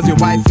me, cause your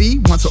wifey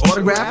wants an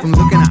autograph. From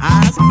looking at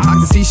eyes, I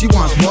can see she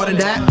wants more than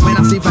that. When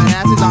I see fat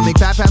asses, I make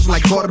fat passes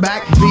like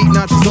quarterback. Beat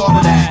nuts is all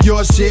of that,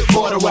 your shit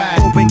water whack.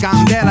 Open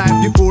candela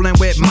if you fooling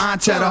with my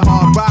cheddar.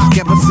 Hard rock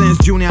ever since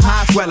junior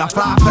high, swell I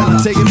fly fella.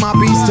 Taking my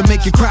beats to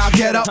make your crowd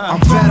get up. I'm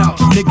fed up,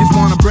 niggas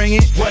wanna bring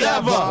it,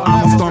 whatever.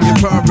 I'ma storm your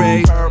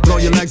parade, blow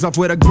your legs off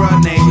with a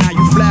grenade. Now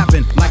you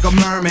flapping like a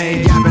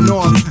mermaid, yapping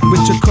off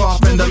with your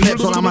cough and the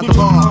lips while I'm at the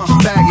bar.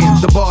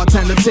 Bagging the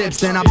bartender tips,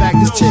 then I bag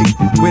this chick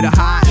with a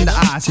high in the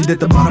eye. She did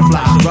the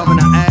butterfly, rubbing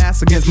her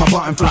ass against my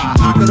button fly.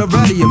 I could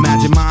already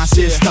imagine my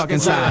shit stuck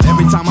inside.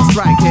 Every time I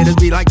strike, haters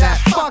be like that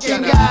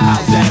fucking guy.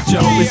 How's that,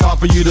 Joe? It's hard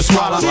for you to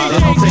swallow. It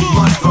don't take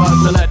much for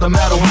us to let the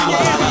metal holler.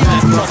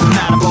 That's plus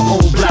another for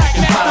old black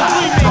and color.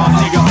 Thought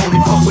nigga only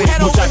fuck with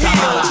muchacha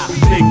holla.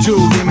 Big Jew,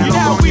 give me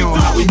no coño,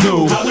 how we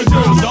do? How we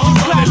do? Don't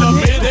play the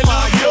minute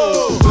like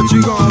you. What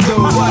you gonna do?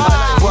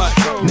 What?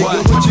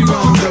 Nigga, what you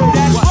gonna do?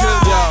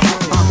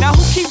 Now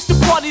who keeps the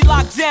party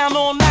locked down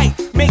all night?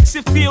 Makes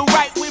it feel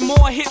right with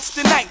more hits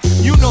tonight.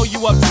 You know you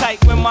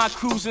uptight when my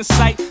crew's in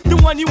sight. The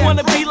one you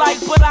wanna be like,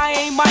 but I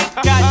ain't Mike.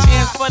 Got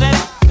chance for that,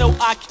 though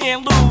I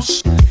can't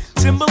lose.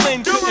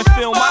 Timberland couldn't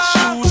fill my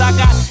shoes. I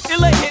got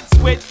illa hits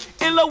with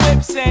illa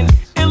whips and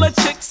illa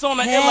chicks on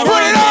the illa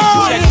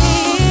remix.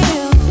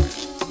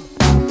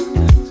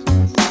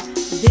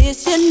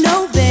 This you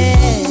know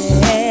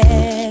best.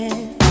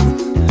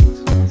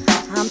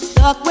 I'm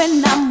stuck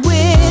when I'm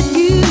with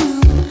you.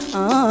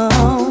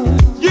 Oh,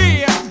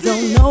 yeah.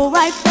 Don't know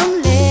right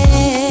from left.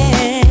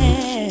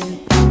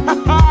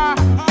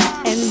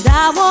 And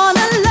I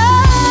wanna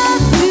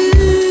love you.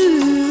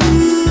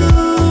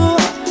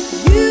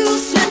 You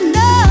should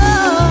know,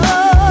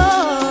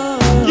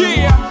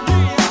 yeah,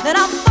 that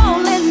I'm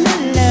falling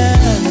in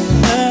love.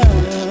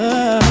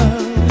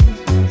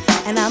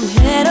 And I'm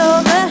head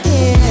over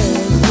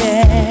heels,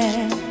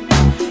 yeah.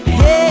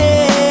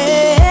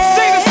 Hey,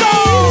 sing a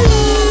song.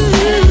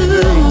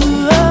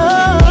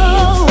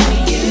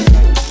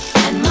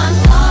 And my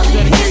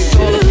darling, it's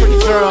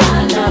true.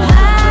 I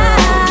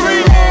love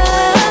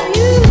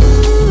you.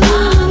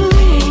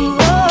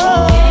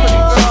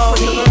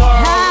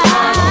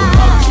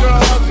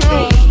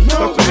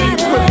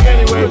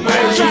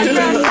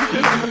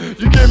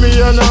 You give me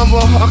your number,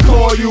 I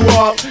call you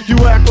up. You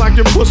act like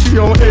your pussy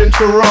on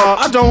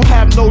interrupt. I don't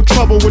have no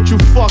trouble with you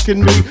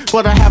fucking me,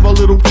 but I have a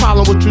little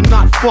problem with you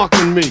not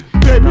fucking me.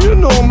 Baby, you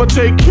know I'ma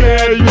take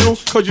care of you,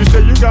 cause you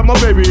said you got my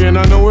baby and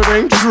I know it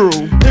ain't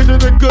true. Is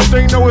it a good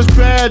thing? No, it's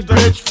bad,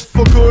 bitch.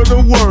 For good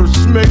or worse,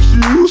 makes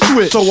you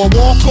switch. So I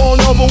walk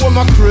on over with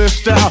my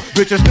crystal.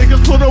 Bitches,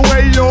 niggas, put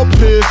away your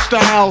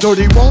pistol.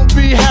 Dirty won't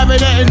be having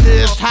it in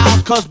this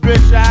house, cause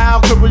bitch, I'll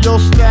cripple your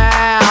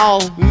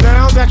style.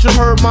 Now that you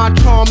heard my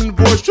charming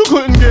voice, you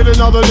couldn't get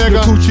another nigga.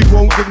 Your Gucci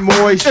won't get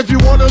moist. If you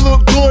wanna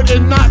look good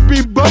and not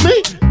be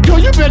bummy, yo,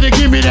 you better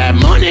give me that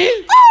money.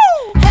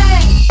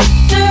 Hey,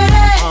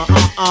 dirty.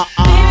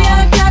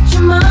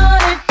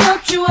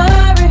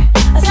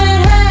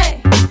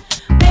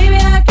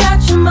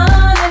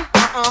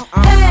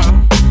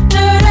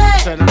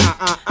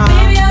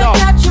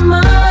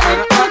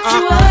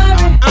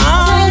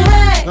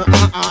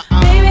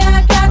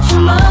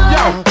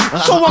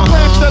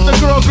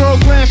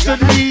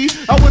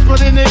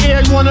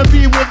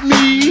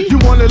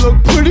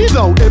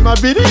 my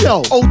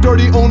video. Oh,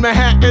 dirty on the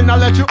hat, and I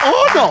let you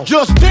all know.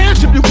 Just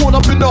dance if you caught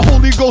up in the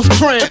Holy Ghost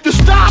trance. If you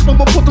stop,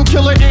 I'ma put the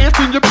killer ants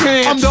in your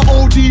pants. I'm the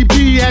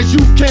ODB, as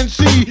you can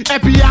see.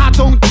 FBI,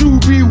 don't you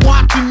be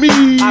watching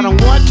me. I don't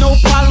want no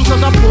problems,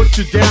 cause I put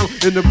you down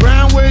in the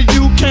ground where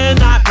you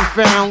cannot be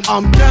found.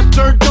 I'm just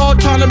dirt dog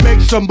trying to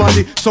make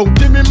somebody. So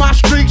give me my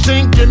streaks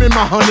and give me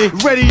my honey.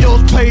 Radios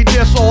play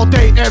this all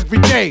day, every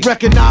day.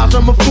 Recognize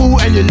I'm a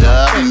fool and you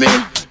love me.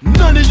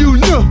 None of you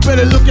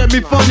better look at me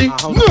funny.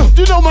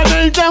 You know my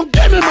name down,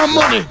 give me my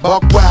money.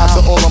 Buck wild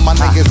to all of my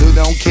niggas who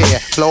don't care.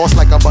 Floss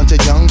like a bunch of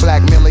young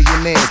black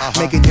millionaires.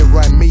 Making you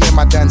run, me and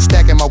my done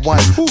stacking my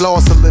ones.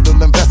 Floss a little,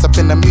 invest up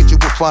in the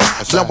mutual fund.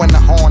 Blowing the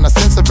horn, a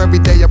sense of every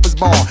day I was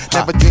born.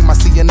 Never dream I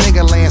see a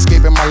nigga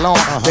landscaping my lawn.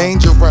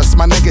 Dangerous,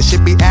 my niggas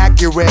should be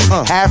accurate.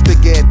 Have to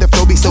get the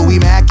flow be so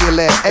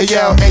immaculate. Hey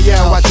yo,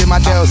 watching my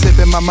dough,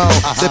 sipping my mo.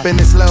 Sipping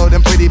it slow,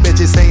 them pretty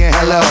bitches saying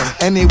hello.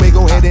 Anyway,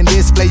 go ahead and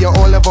display your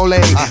olive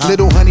olay.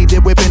 Little honey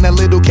dip whipping a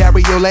little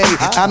cabriolet.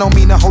 I don't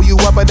mean to hold you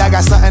up, but I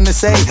got something to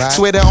say.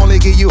 Swear to only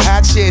give you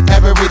hot shit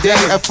every day.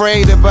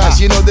 Afraid of us,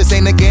 you know this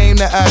ain't a game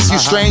to us. You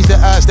strange to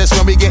us, that's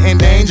when we getting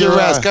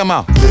dangerous. Come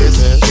on. This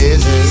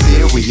is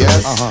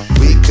serious.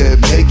 We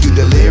could make you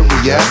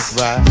delirious.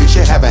 You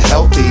should have a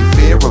healthy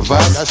fear of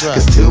us.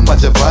 Cause too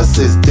much of us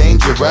is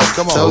dangerous.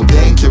 So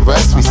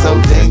dangerous, we so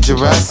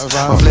dangerous.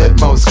 My flip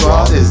mode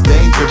squad is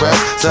dangerous.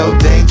 So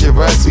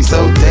dangerous, we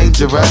so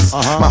dangerous.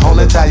 My whole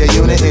entire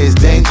unit is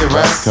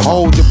dangerous.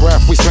 Hold your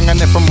breath, we swinging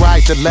it from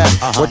right to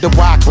left. With the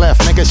rock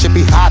left, niggas should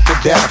be hot to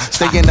death.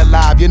 Staying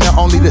alive, you know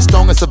only the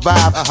strongest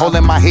survive.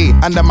 Holding my heat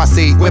under my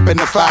seat, whipping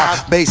the fire.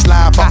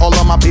 Baseline for all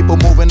of my people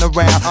moving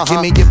around.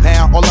 Give me your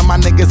pound, all of my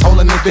niggas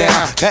holding it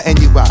down.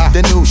 Cutting you up, the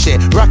new shit,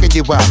 rocking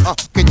you up,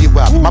 fucking you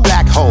up. My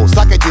black hole,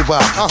 sucking you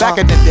up. Back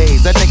in the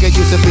days, a nigga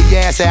used to be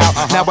ass out.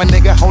 Now a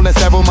nigga holding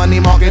several money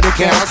market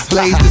accounts.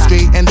 Blaze the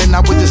street, and then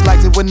I would just like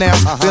to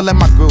announce. Feeling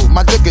my groove,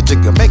 my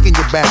jigga, making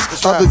you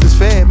bounce. Others is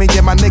fed, me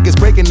and my niggas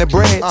breaking the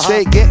bread.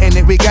 Straight getting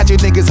it, we got you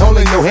niggas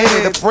holding your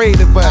head. Afraid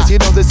of us, you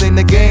know this ain't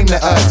the game to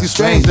us. You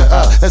strange to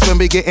us, that's when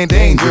we getting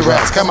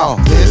dangerous. Come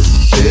on. This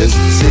is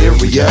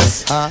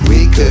serious.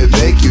 We could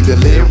make you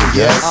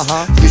delirious.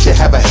 You should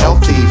have a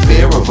healthy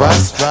fear of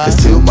us. Cause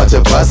too much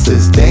of us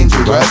is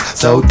dangerous.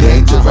 So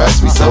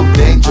dangerous, we so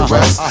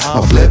dangerous.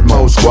 My flip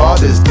mode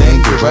squad is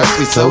dangerous.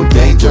 We so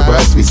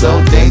dangerous, we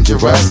so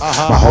dangerous.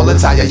 My whole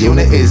entire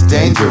unit is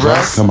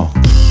dangerous. Come on.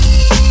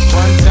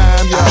 One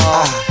time,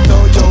 y'all.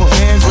 Throw your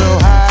hands real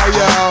high,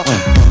 y'all.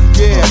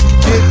 Yeah,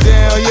 get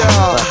down,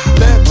 y'all.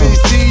 Let me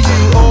see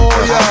you all,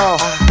 y'all.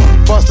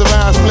 Bust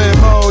around, split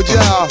mode,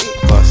 y'all.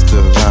 Bust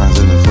around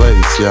in the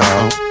place,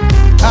 y'all.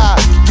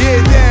 Get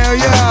down,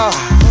 y'all.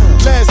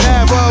 Let's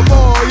have a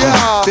ball,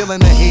 y'all. Feeling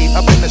the heat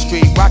up in the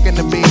street, rocking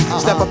the beat.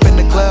 Step up in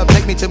the club,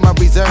 take me to my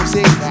reserve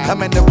seat.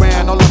 Coming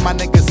around, all of my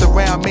niggas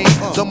surround me.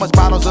 So much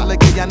bottles of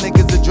liquor, y'all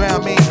niggas will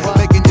drown me.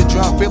 Making you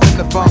drunk, feeling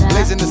the funk,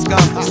 blazing the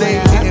skunk.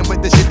 Stay hitting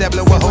with the shit that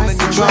blow a hole in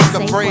your trunk.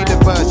 Afraid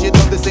of us, you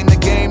know this ain't the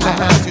game to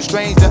us. You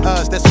strange to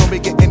us, that's when we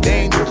getting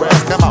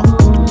dangerous. Come on.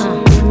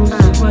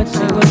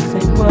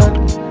 Say what?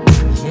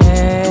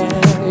 Yeah.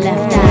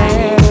 Left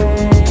Eye,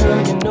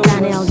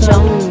 Daniel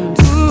Jones.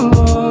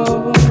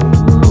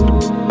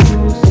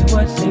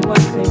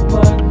 Say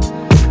what?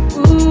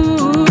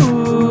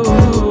 Ooh,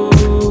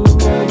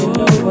 girl, you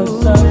know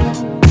what's up.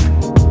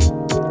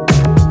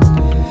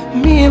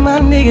 Me and my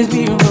niggas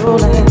be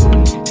rolling,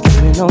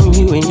 screaming on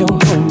you and your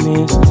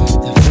homies.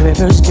 The very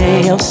first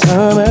day of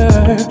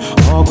summer,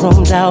 all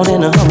grown out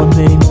in a Hummer,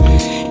 baby.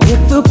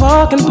 Hit the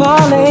park and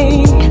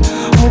parlay.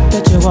 Hope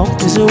that you walk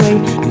this way,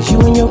 cause you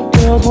and your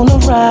girls wanna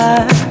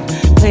ride.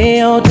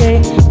 Play all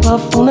day,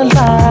 puff on the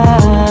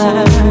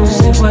line.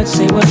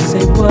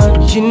 Say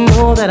what? You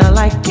know that I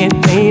like it,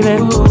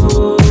 baby.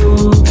 Ooh,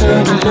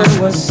 girl, you know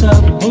what's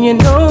up, and you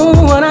know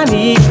what I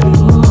need.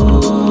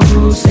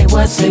 Ooh, say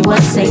what?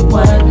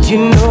 You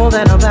know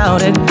that I'm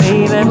about it,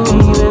 baby.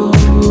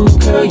 Ooh,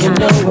 girl, you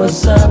know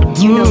what's up.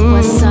 You know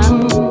what's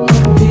up.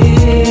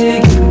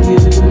 Big you,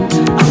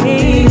 I'm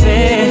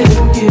needing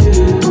you.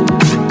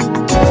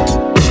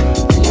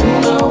 You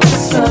know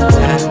what's up.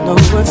 I know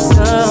what's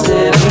up,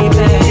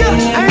 baby.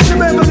 I ain't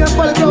remember them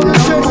for the down the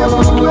street, they're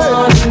put away.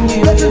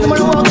 Let's see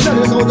somebody walk down,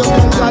 let's hold up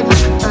on God.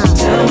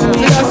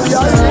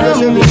 Tell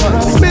me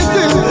what's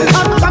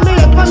after me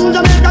up from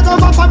Jamaica, go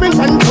back for me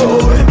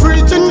control.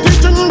 Preaching,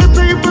 teaching the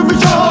people for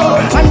sure.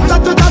 And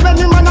that to have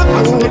any man up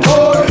on the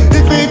core.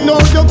 If you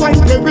ignore, you're going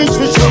to reach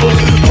for sure.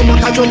 Come on,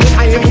 catch me,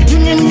 I am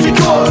everything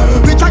insecure.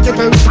 Rich I get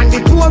rich and the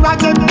poor I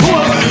get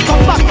poor.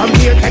 Come back from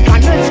here, take a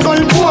next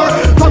skull poor.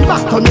 Come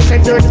back from me, say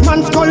there's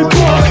man skull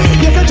poor.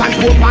 Yes, I can't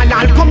poor, and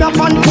I'll come up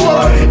and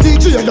poor.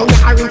 DJ down the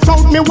Harry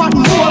South, me want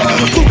more.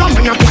 To come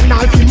and up and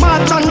I'll be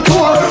mad and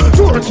tour.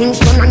 Tour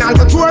Kingston and I'll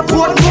go tour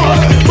Portmore.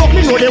 But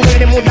me know the way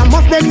them would have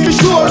must next for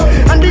sure.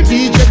 And the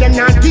DJ them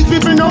not teach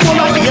people no more.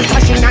 Like the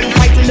fashion and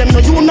fighting them no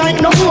unite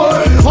no more.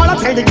 All I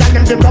tell the girl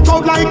them they broke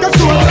out like a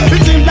sword.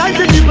 It seems like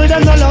the people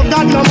them no love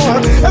God no more.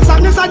 The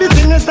sadness of the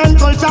sickness and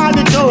culture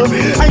the joy.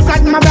 I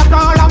said my back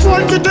all I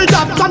want to the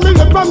job. And me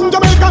live from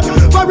Jamaica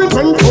for it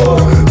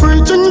 24.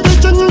 Preaching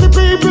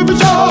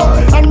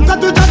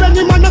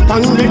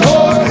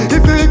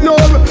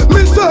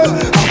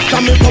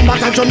come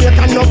back to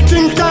Jamaica, enough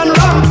things gone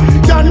wrong.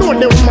 You know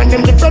the woman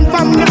them different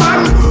from the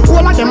man.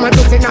 All of them are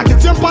just in the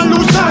same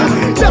pollution.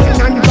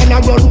 Devil and gonna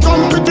run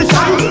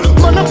competition.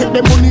 Man I take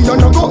the money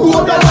and I go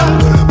over the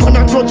land. Man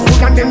I touch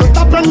food and them no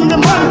stop running the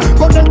man.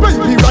 But them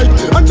baby right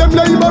and them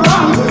labor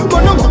wrong.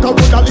 Man I walk out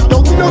with a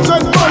little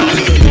innocent man.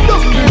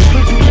 Don't be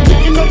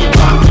in the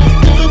back.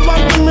 This is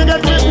one thing we get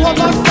to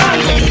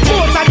overstand.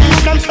 Most of you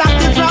them stop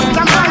this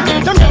rasta man.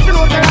 Them get to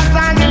know the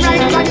rasta and the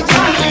night for the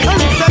sun. And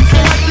it's just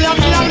the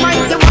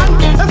almighty one.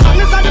 The sun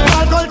is at the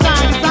fall gold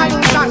time,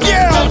 the sun.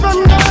 Yeah. So from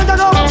there they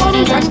go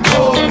from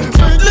control.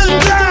 Little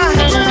guy.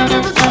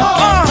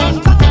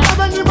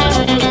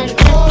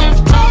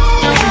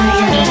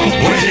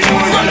 Where's she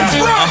gonna run up?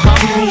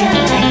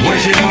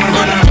 Where's she gonna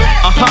run up?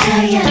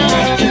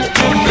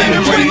 Let me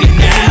break it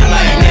down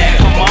like that.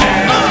 Come on.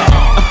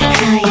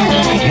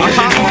 Where's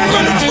she gonna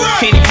run up?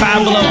 Kenny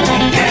Pablo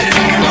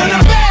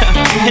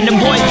and the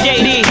boy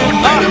JD.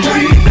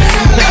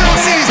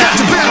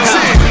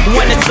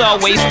 When it's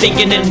always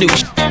thinking of new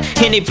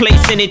any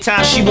place,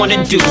 anytime she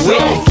wanna do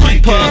it.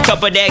 Keep her a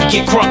cup of that,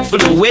 get crunk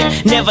fluid.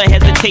 Never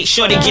hesitate,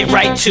 sure to get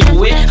right to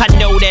it. I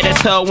know that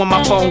it's her when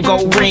my phone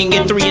go ring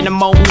at 3 in the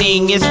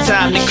morning. It's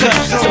time to cut.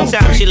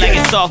 Sometimes she like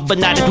it soft, but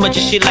not as much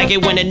as she like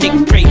it when a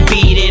nigga straight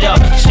beat it up.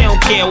 She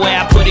don't care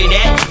where I put it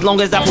at, as long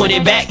as I put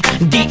it back.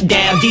 Deep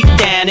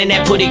down in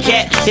that putty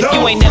cat. If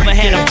you ain't never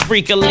had a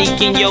freak or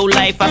leak in your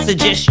life, I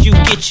suggest you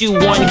get you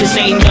one, cause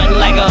ain't nothing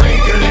like a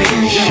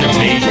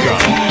Shamika,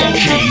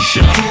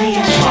 Keisha,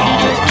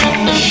 Tara,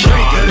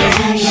 Shauna,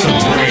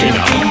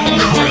 Sabrina,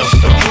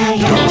 Crystal,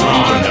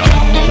 Dorana,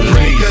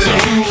 Reza,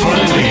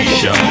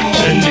 Felicia,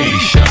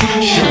 Tanisha,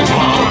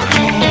 Siobhan,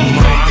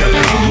 Micah,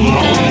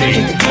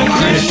 Monique,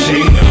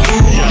 Christina,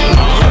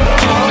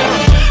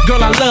 Yolanda.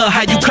 Girl, I love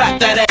how you clap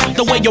that ass.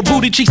 The way your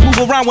booty cheeks move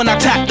around when I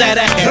tap that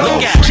ass.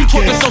 Look at, she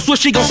twerking so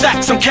swift, she gon'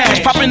 stack some cash.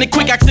 Poppin' it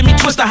quick, asking me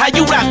twister, how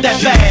you rap that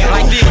fast?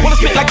 Like this. Wanna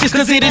spit like this,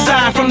 cause it is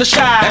designed from the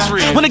shy. That's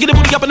real. When I get the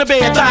booty up in the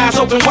bed, thighs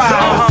open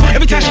wide.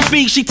 Every time she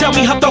speaks, she tell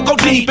me her throat go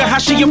deep. And how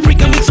she a freak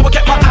elite, so I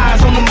kept my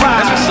eyes on them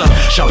rise. That's what's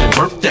up. Shout it,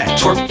 work that,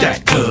 twerk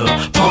that, good.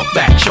 Pump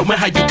back, show me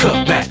how you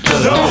cut back,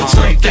 good.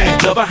 Slap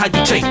that, love her how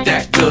you take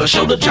that, good.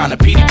 Show the John,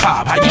 Petey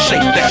Pop, how you shake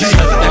that,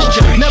 that's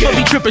just never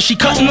be trippin', she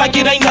cuttin' like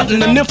it ain't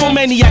nothing. An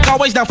nymphomaniac,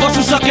 always down for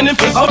some sucking and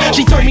fist.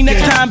 She told me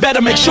next time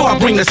better make sure I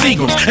bring the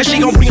Seagrams. And she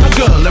gon' bring her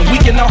girl and we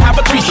can all have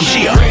a threesome.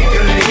 She a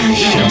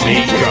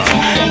Shamika,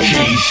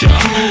 Keisha,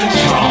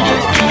 Tara,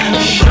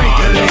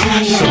 Shauna,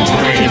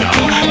 Sabrina,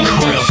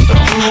 Crystal,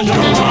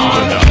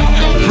 Dorana,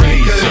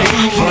 Reza,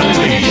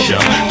 Felicia,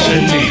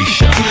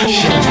 Tanisha,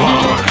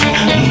 Siobhan,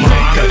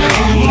 Micah,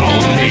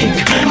 Monique,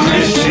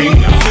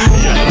 Christina,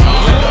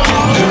 Yolanda.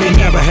 You ain't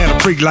never had a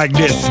freak like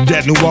this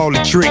that knew all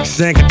the tricks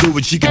and could do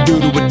what she could do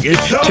to it.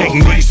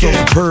 Technique so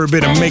superb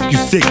it'll make you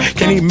sick.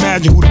 Can't even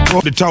imagine who the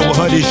fuck that told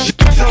her this shit.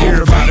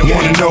 Everybody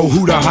wanna know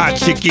who the hot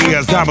chick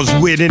is. I was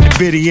with in the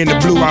video in the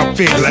blue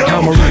outfit. Like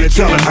I'ma really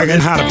tell her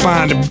how to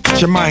find the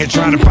bitch. I'm out here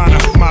trying to find her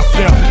for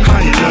myself.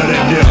 How you love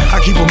that deal? I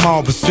keep them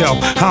all for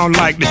self. I don't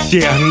like to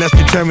share unless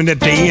they tell me that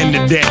they into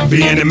that.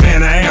 Being the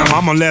man I am,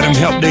 I'ma let them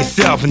help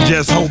theyself and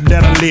just hope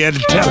that I live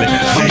to tell it.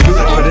 I'm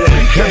good for that.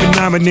 Every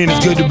now and then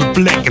it's good to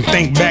reflect and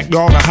think back to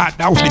all the hot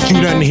outs that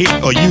you done hit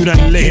or you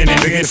done led. And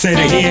they say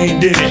that he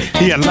ain't did it.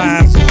 He a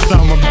lying for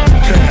some of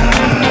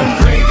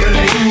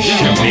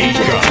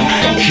Shamika,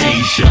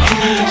 Keisha,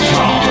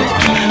 Tara,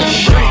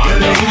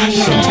 Shauna,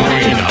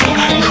 Sabrina,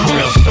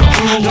 Crystal,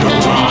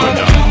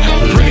 Dorana,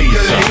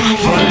 Reza,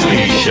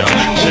 Felicia,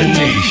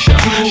 Tanisha,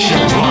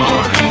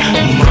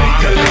 Siobhan,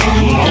 Micah,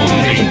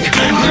 Monique,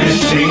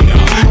 Christina,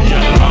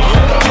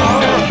 Yolanda.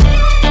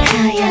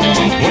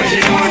 Where's she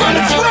gonna run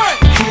up?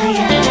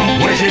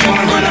 Where's she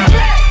gonna run up?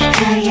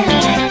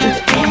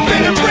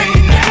 Better break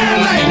it down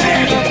like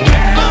that.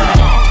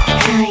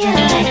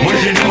 Where's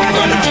she gonna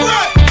run up?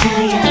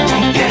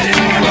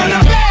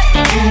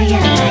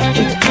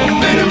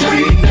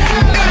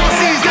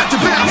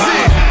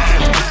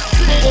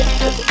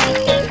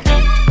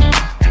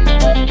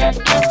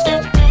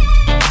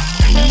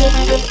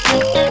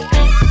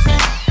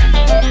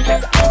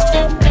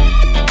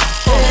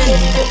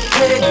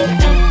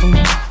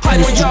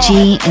 Mr. G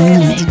in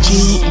the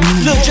mix.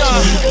 Lil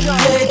Jon,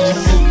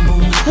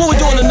 what we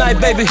doing tonight,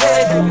 baby?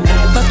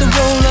 About to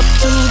roll up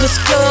to this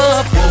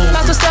club.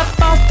 About to step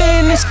off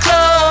in this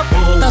club.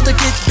 About to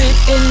get big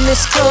in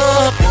this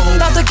club.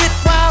 About to get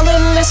wild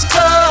in this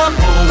club.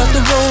 About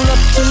to roll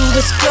up to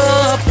this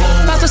club.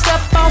 About to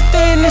step off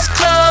in this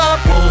club.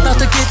 About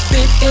to get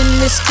big in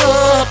this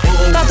club.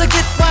 About to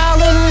get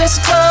wild in this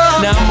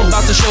club. Now I'm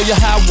about to show you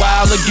how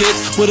wild it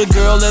gets with a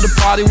girl at a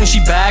party when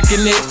she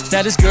backing it.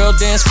 Now this girl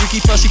dance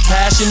freaky plus she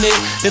passionate.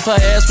 If her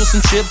ass with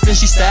some chips then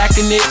she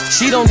stacking it.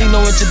 She don't need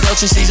no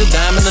introduction, she's a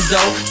dime in the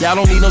dough. Y'all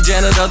don't need no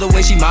janitor the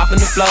way she mopping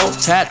the floor.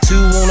 Tattoo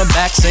on her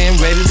back saying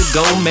ready to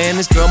go. Man,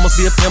 this girl must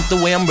be a pimp the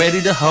way I'm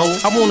ready to hoe.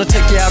 I wanna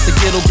take you out the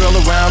ghetto, girl,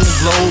 around the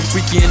globe.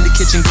 Freak you in the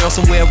kitchen, girl,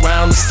 somewhere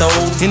around the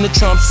stove. In the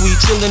Trump suite,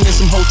 chillin' in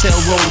some hotel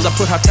robes. I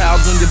put hot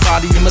towels on your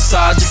body and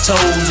massage your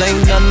toes.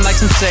 Ain't nothing like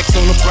some sex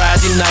on a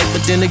Friday night,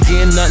 but then again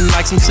again, nothing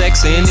like some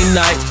sex any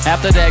night.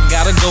 After that,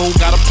 gotta go,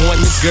 got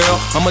appointments, girl.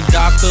 I'm a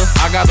doctor,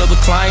 I got other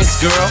clients,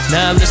 girl.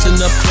 Now listen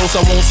up close,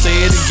 I won't say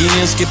it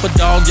again. Skip a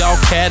dog, y'all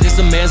cat is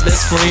a man's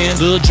best friend.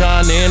 Lil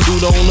John and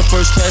Dude on the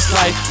first class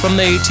flight. From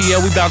the ATL,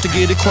 we bout to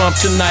get it crump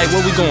tonight.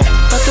 Where we going?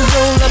 About to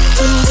roll up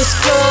to this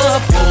club.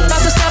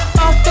 About to step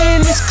off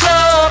in this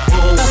club.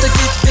 About to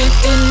get big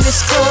in this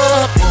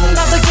club.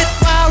 About to get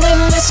wild in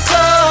this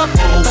club.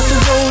 About to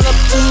roll up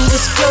to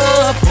this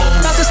club.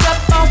 About to step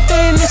off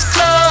in this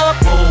club.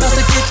 About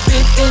to get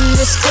big in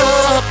this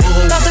club.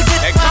 About to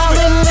get wild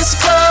in this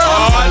club.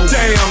 Oh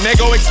damn, they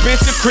go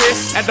expensive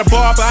Chris at the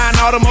bar buying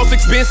all the most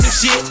expensive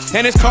shit.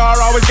 And his car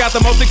always got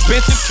the most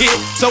expensive kit.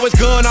 So his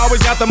gun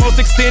always got the most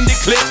extended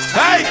clip.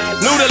 Hey,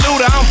 Luda,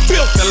 I'm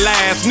built to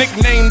last.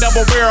 Nickname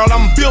double barrel,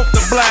 I'm built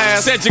to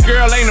blast. Said your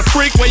girl ain't a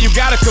freak, well you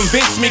gotta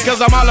convince me.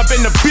 Cause I'm all up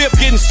in the bip,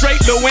 getting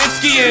straight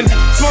Lewinsky and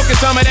smoking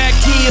some of that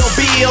Kill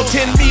Bill.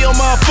 10 mil,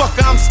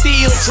 motherfucker, I'm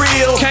still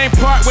trill. Can't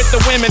part with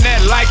the women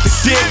that like the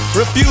dick.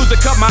 Refuse to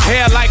cut my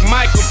hair like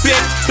Michael Vick.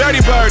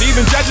 Dirty bird,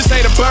 even judges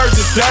say the birds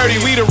is dirty.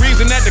 We the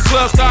reason that the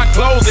club start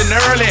closing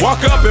early.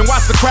 Walk up and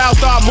watch the crowd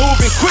start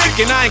moving quick.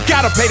 And I ain't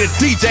gotta pay the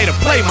DJ to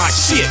play my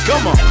shit,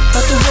 come on.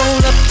 About to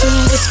roll up to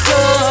this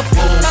club.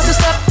 About to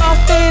step off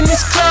in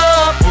this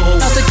club.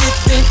 About to get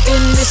big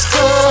in this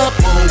club.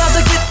 About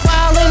to get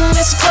wild in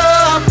this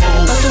club.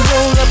 About to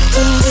roll up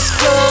to this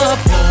club.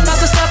 About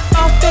to step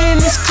off in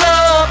this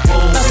club.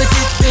 About to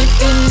get big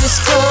in this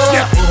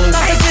club.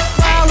 About to get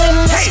wild in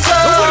this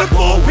club. When the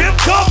bull pimp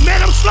come,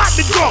 man, I'm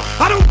sloppy drunk.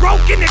 I done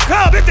broke in the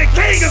club, it's the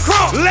king of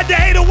crunk. Let the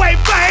 808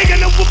 bang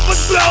and the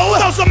whoopers blow.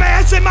 Throw some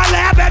ass in my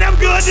lap and I'm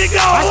good to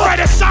go. I spray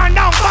the sun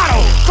down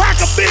bottle, crack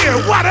a beer.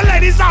 While the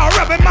ladies all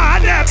rubbing my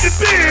napkin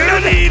beer. No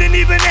need and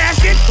even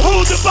asking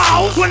who's the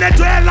boss. When the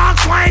dreadlock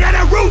swing and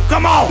the roof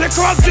come on. The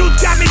crunk juice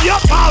got me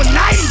up all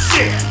night and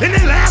shit. And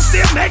the laugh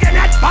still making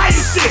that bite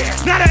shit.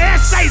 Now the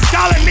SA's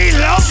calling me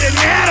low and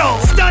metal.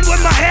 Stunned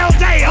with my hell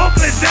day,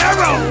 hopeless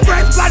zero.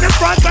 Fresh by the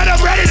front, but I'm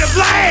ready to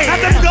play.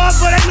 Got them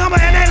girls for that number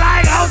and they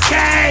like,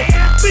 okay.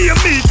 Me and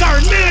me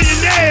turn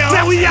millionaire.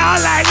 Now we all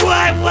like,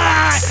 what,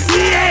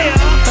 yeah.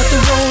 About to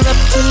roll up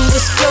to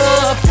this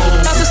club.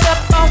 About to step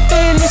off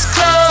in this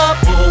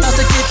club. About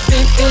to get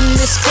big in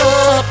this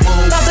club.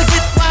 About to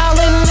get wild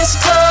in this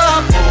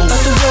club.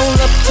 About to roll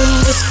up to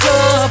this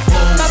club.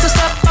 About to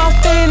step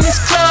off in this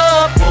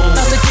club.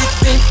 About to get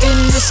big in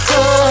this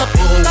club.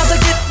 About to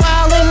get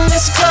wild in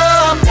this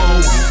club.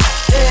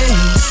 Hey,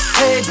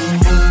 hey, boom,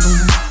 boom, boom.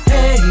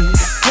 Hey,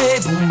 hey,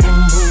 boom,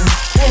 boom, boom.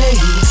 Hey,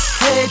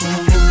 hey, boom,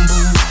 boom,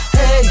 boom.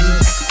 Hey,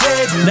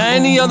 hey, boom. Now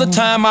any other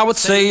time I would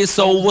say it's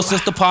over.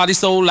 Since the party's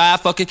so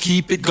live, fuck it,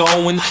 keep it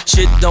going.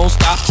 Shit don't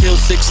stop till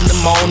 6 in the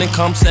morning.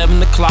 Come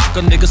 7 o'clock,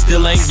 a nigga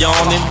still ain't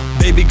yawning.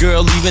 Baby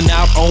girl leaving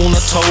out on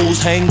her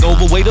toes.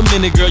 Hangover, wait a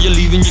minute girl, you're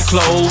leaving your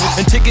clothes.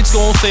 And tickets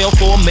gon' sell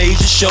for a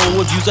major show.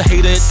 If you's a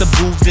hater at the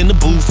booth, then the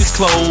booth is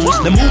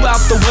closed. Now move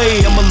out the way,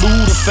 I'm a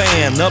Luda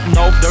fan. Up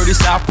north, dirty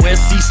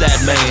southwest,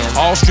 seaside man.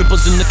 All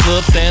strippers in the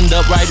club, stand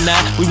up right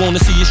now. We wanna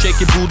see you shake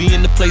your booty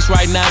in the place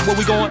right now. Where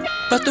we going?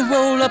 About to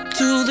roll up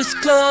to this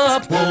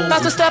club.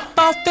 About to step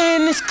off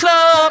in this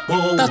club.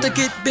 About to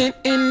get bent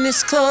in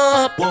this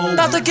club.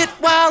 About to get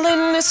wild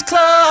in this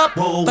club.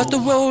 About to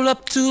roll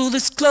up to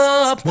this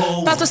club.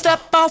 About to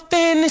step off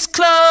in this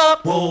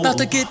club. About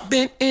to get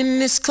bent in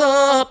this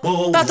club.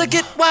 About to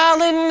get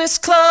wild in this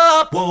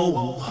club.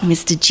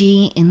 Mr.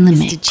 G in the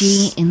mix. Mr.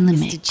 G in the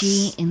mix.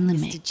 G in the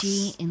mix.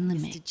 G in the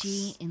mix.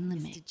 G in the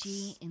mix.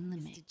 G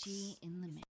in the mix.